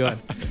and have you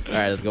on. All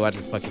right, let's go watch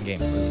this fucking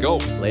game. Let's go.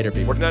 Later,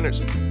 people.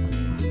 49ers.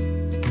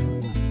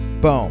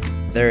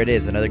 Boom. There it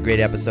is. Another great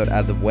episode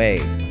out of the way.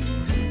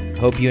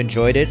 Hope you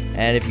enjoyed it.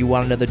 And if you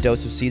want another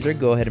Dose of Caesar,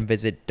 go ahead and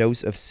visit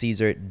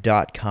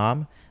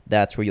doseofcaesar.com.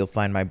 That's where you'll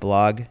find my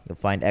blog. You'll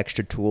find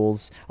extra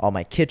tools, all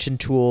my kitchen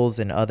tools,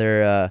 and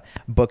other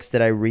books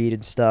that I read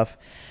and stuff.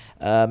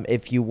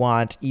 If you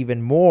want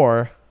even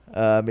more,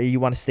 you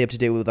want to stay up to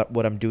date with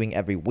what I'm doing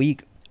every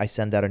week, I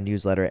send out a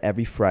newsletter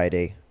every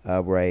Friday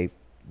where I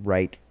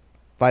write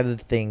 5 of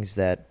the things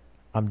that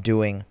I'm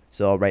doing.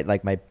 So I'll write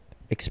like my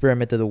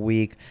experiment of the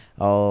week.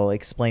 I'll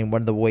explain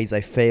one of the ways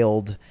I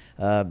failed,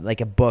 like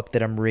a book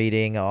that I'm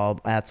reading. I'll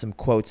add some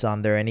quotes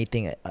on there,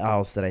 anything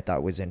else that I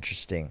thought was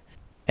interesting.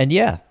 And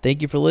yeah,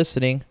 thank you for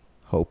listening.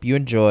 Hope you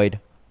enjoyed.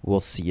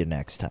 We'll see you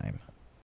next time.